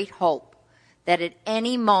great hope that at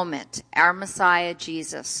any moment our Messiah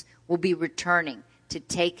Jesus will be returning to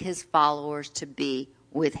take his followers to be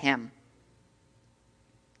with him.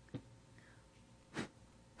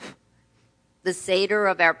 The Seder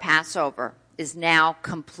of our Passover is now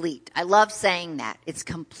complete. I love saying that. It's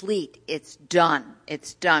complete. It's done.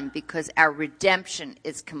 It's done because our redemption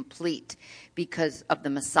is complete because of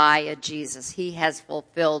the Messiah Jesus. He has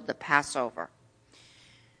fulfilled the Passover.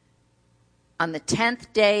 On the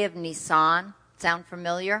 10th day of Nisan, sound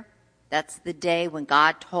familiar? That's the day when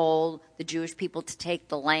God told the Jewish people to take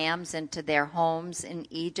the lambs into their homes in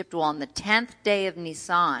Egypt. Well, on the 10th day of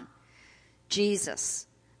Nisan, Jesus,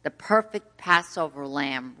 the perfect Passover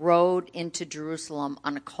lamb, rode into Jerusalem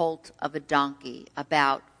on a colt of a donkey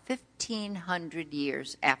about 1,500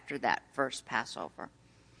 years after that first Passover.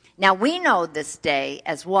 Now, we know this day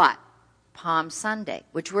as what? Palm Sunday,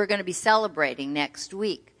 which we're going to be celebrating next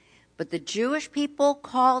week. But the Jewish people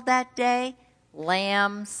called that day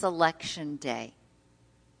Lamb Selection Day.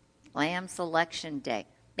 Lamb Selection Day.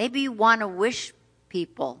 Maybe you want to wish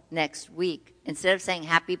people next week, instead of saying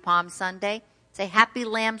Happy Palm Sunday, say Happy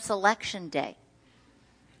Lamb Selection Day.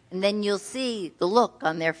 And then you'll see the look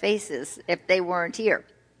on their faces if they weren't here.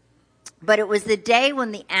 But it was the day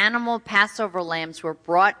when the animal Passover lambs were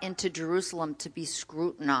brought into Jerusalem to be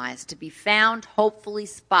scrutinized, to be found hopefully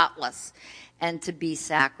spotless, and to be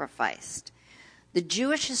sacrificed. The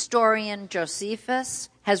Jewish historian Josephus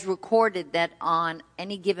has recorded that on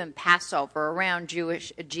any given Passover around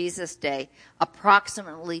Jesus' Day,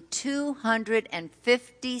 approximately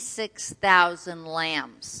 256,000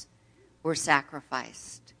 lambs were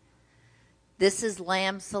sacrificed. This is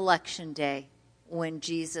Lamb Selection Day when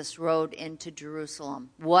Jesus rode into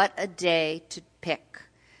Jerusalem. What a day to pick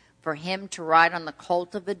for him to ride on the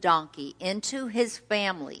colt of a donkey into his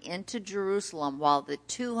family, into Jerusalem, while the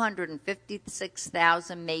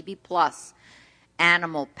 256,000, maybe plus,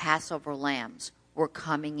 animal Passover lambs were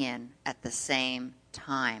coming in at the same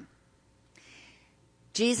time.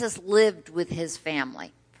 Jesus lived with his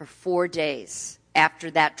family for 4 days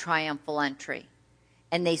after that triumphal entry,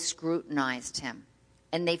 and they scrutinized him,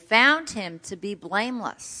 and they found him to be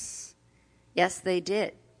blameless. Yes, they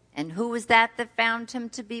did. And who was that found him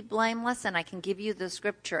to be blameless? And I can give you the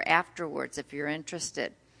scripture afterwards if you're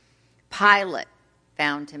interested. Pilate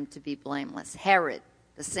found him to be blameless. Herod,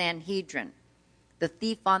 the Sanhedrin, the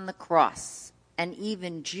thief on the cross, and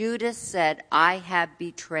even Judas said, I have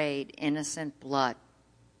betrayed innocent blood.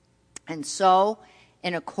 And so,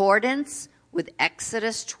 in accordance with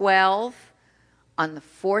Exodus 12, on the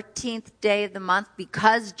 14th day of the month,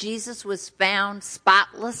 because Jesus was found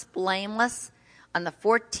spotless, blameless, on the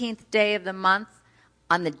 14th day of the month,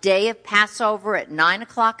 on the day of Passover at 9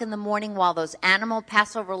 o'clock in the morning, while those animal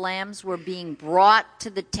Passover lambs were being brought to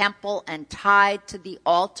the temple and tied to the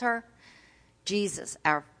altar, Jesus,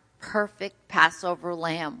 our perfect Passover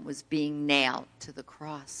lamb, was being nailed to the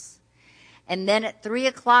cross. And then at 3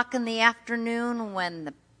 o'clock in the afternoon, when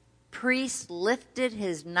the priest lifted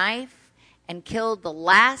his knife and killed the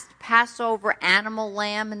last Passover animal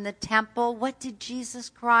lamb in the temple, what did Jesus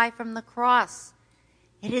cry from the cross?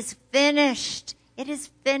 It is finished. It is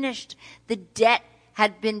finished. The debt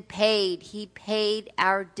had been paid. He paid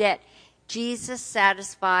our debt. Jesus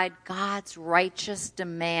satisfied God's righteous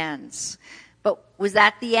demands. But was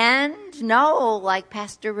that the end? No, like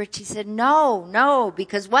Pastor Richie said, no,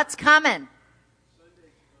 because what's coming?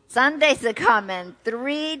 Sunday's a coming.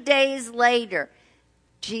 3 days later,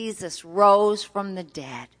 Jesus rose from the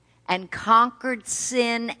dead and conquered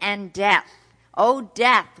sin and death. O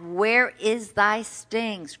death, where is thy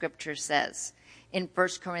sting? Scripture says in 1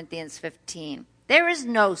 Corinthians 15. There is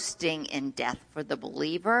no sting in death for the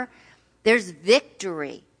believer. There's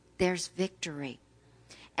victory. There's victory.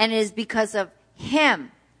 And it is because of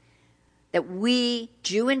him that we,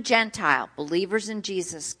 Jew and Gentile, believers in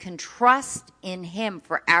Jesus, can trust in him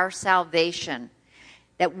for our salvation,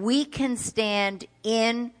 that we can stand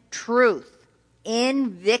in truth,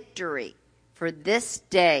 in victory, for this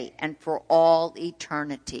day and for all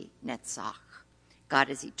eternity, Netzach. God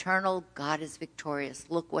is eternal. God is victorious.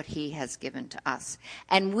 Look what he has given to us.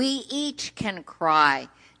 And we each can cry,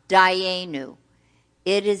 Dayenu,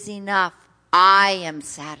 it is enough. I am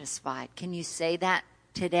satisfied. Can you say that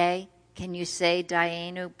today? Can you say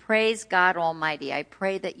Dayenu? Praise God Almighty. I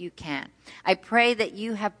pray that you can. I pray that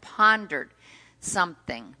you have pondered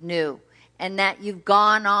something new and that you've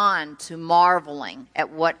gone on to marveling at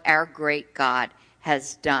what our great God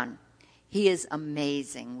has done. He is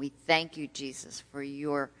amazing. We thank you, Jesus, for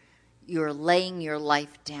your laying your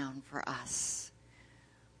life down for us.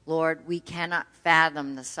 Lord, we cannot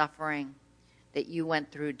fathom the suffering that you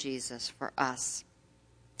went through, Jesus, for us.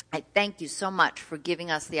 I thank you so much for giving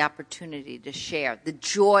us the opportunity to share, the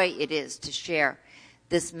joy it is to share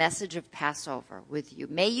this message of Passover with you.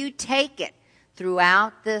 May you take it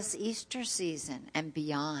throughout this Easter season and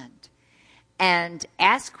beyond, and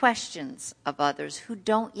ask questions of others who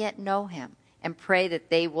don't yet know him, and pray that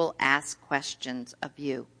they will ask questions of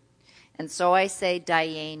you. And so I say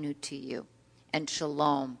Dayenu to you, and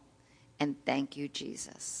Shalom, and thank you,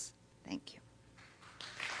 Jesus. Thank you.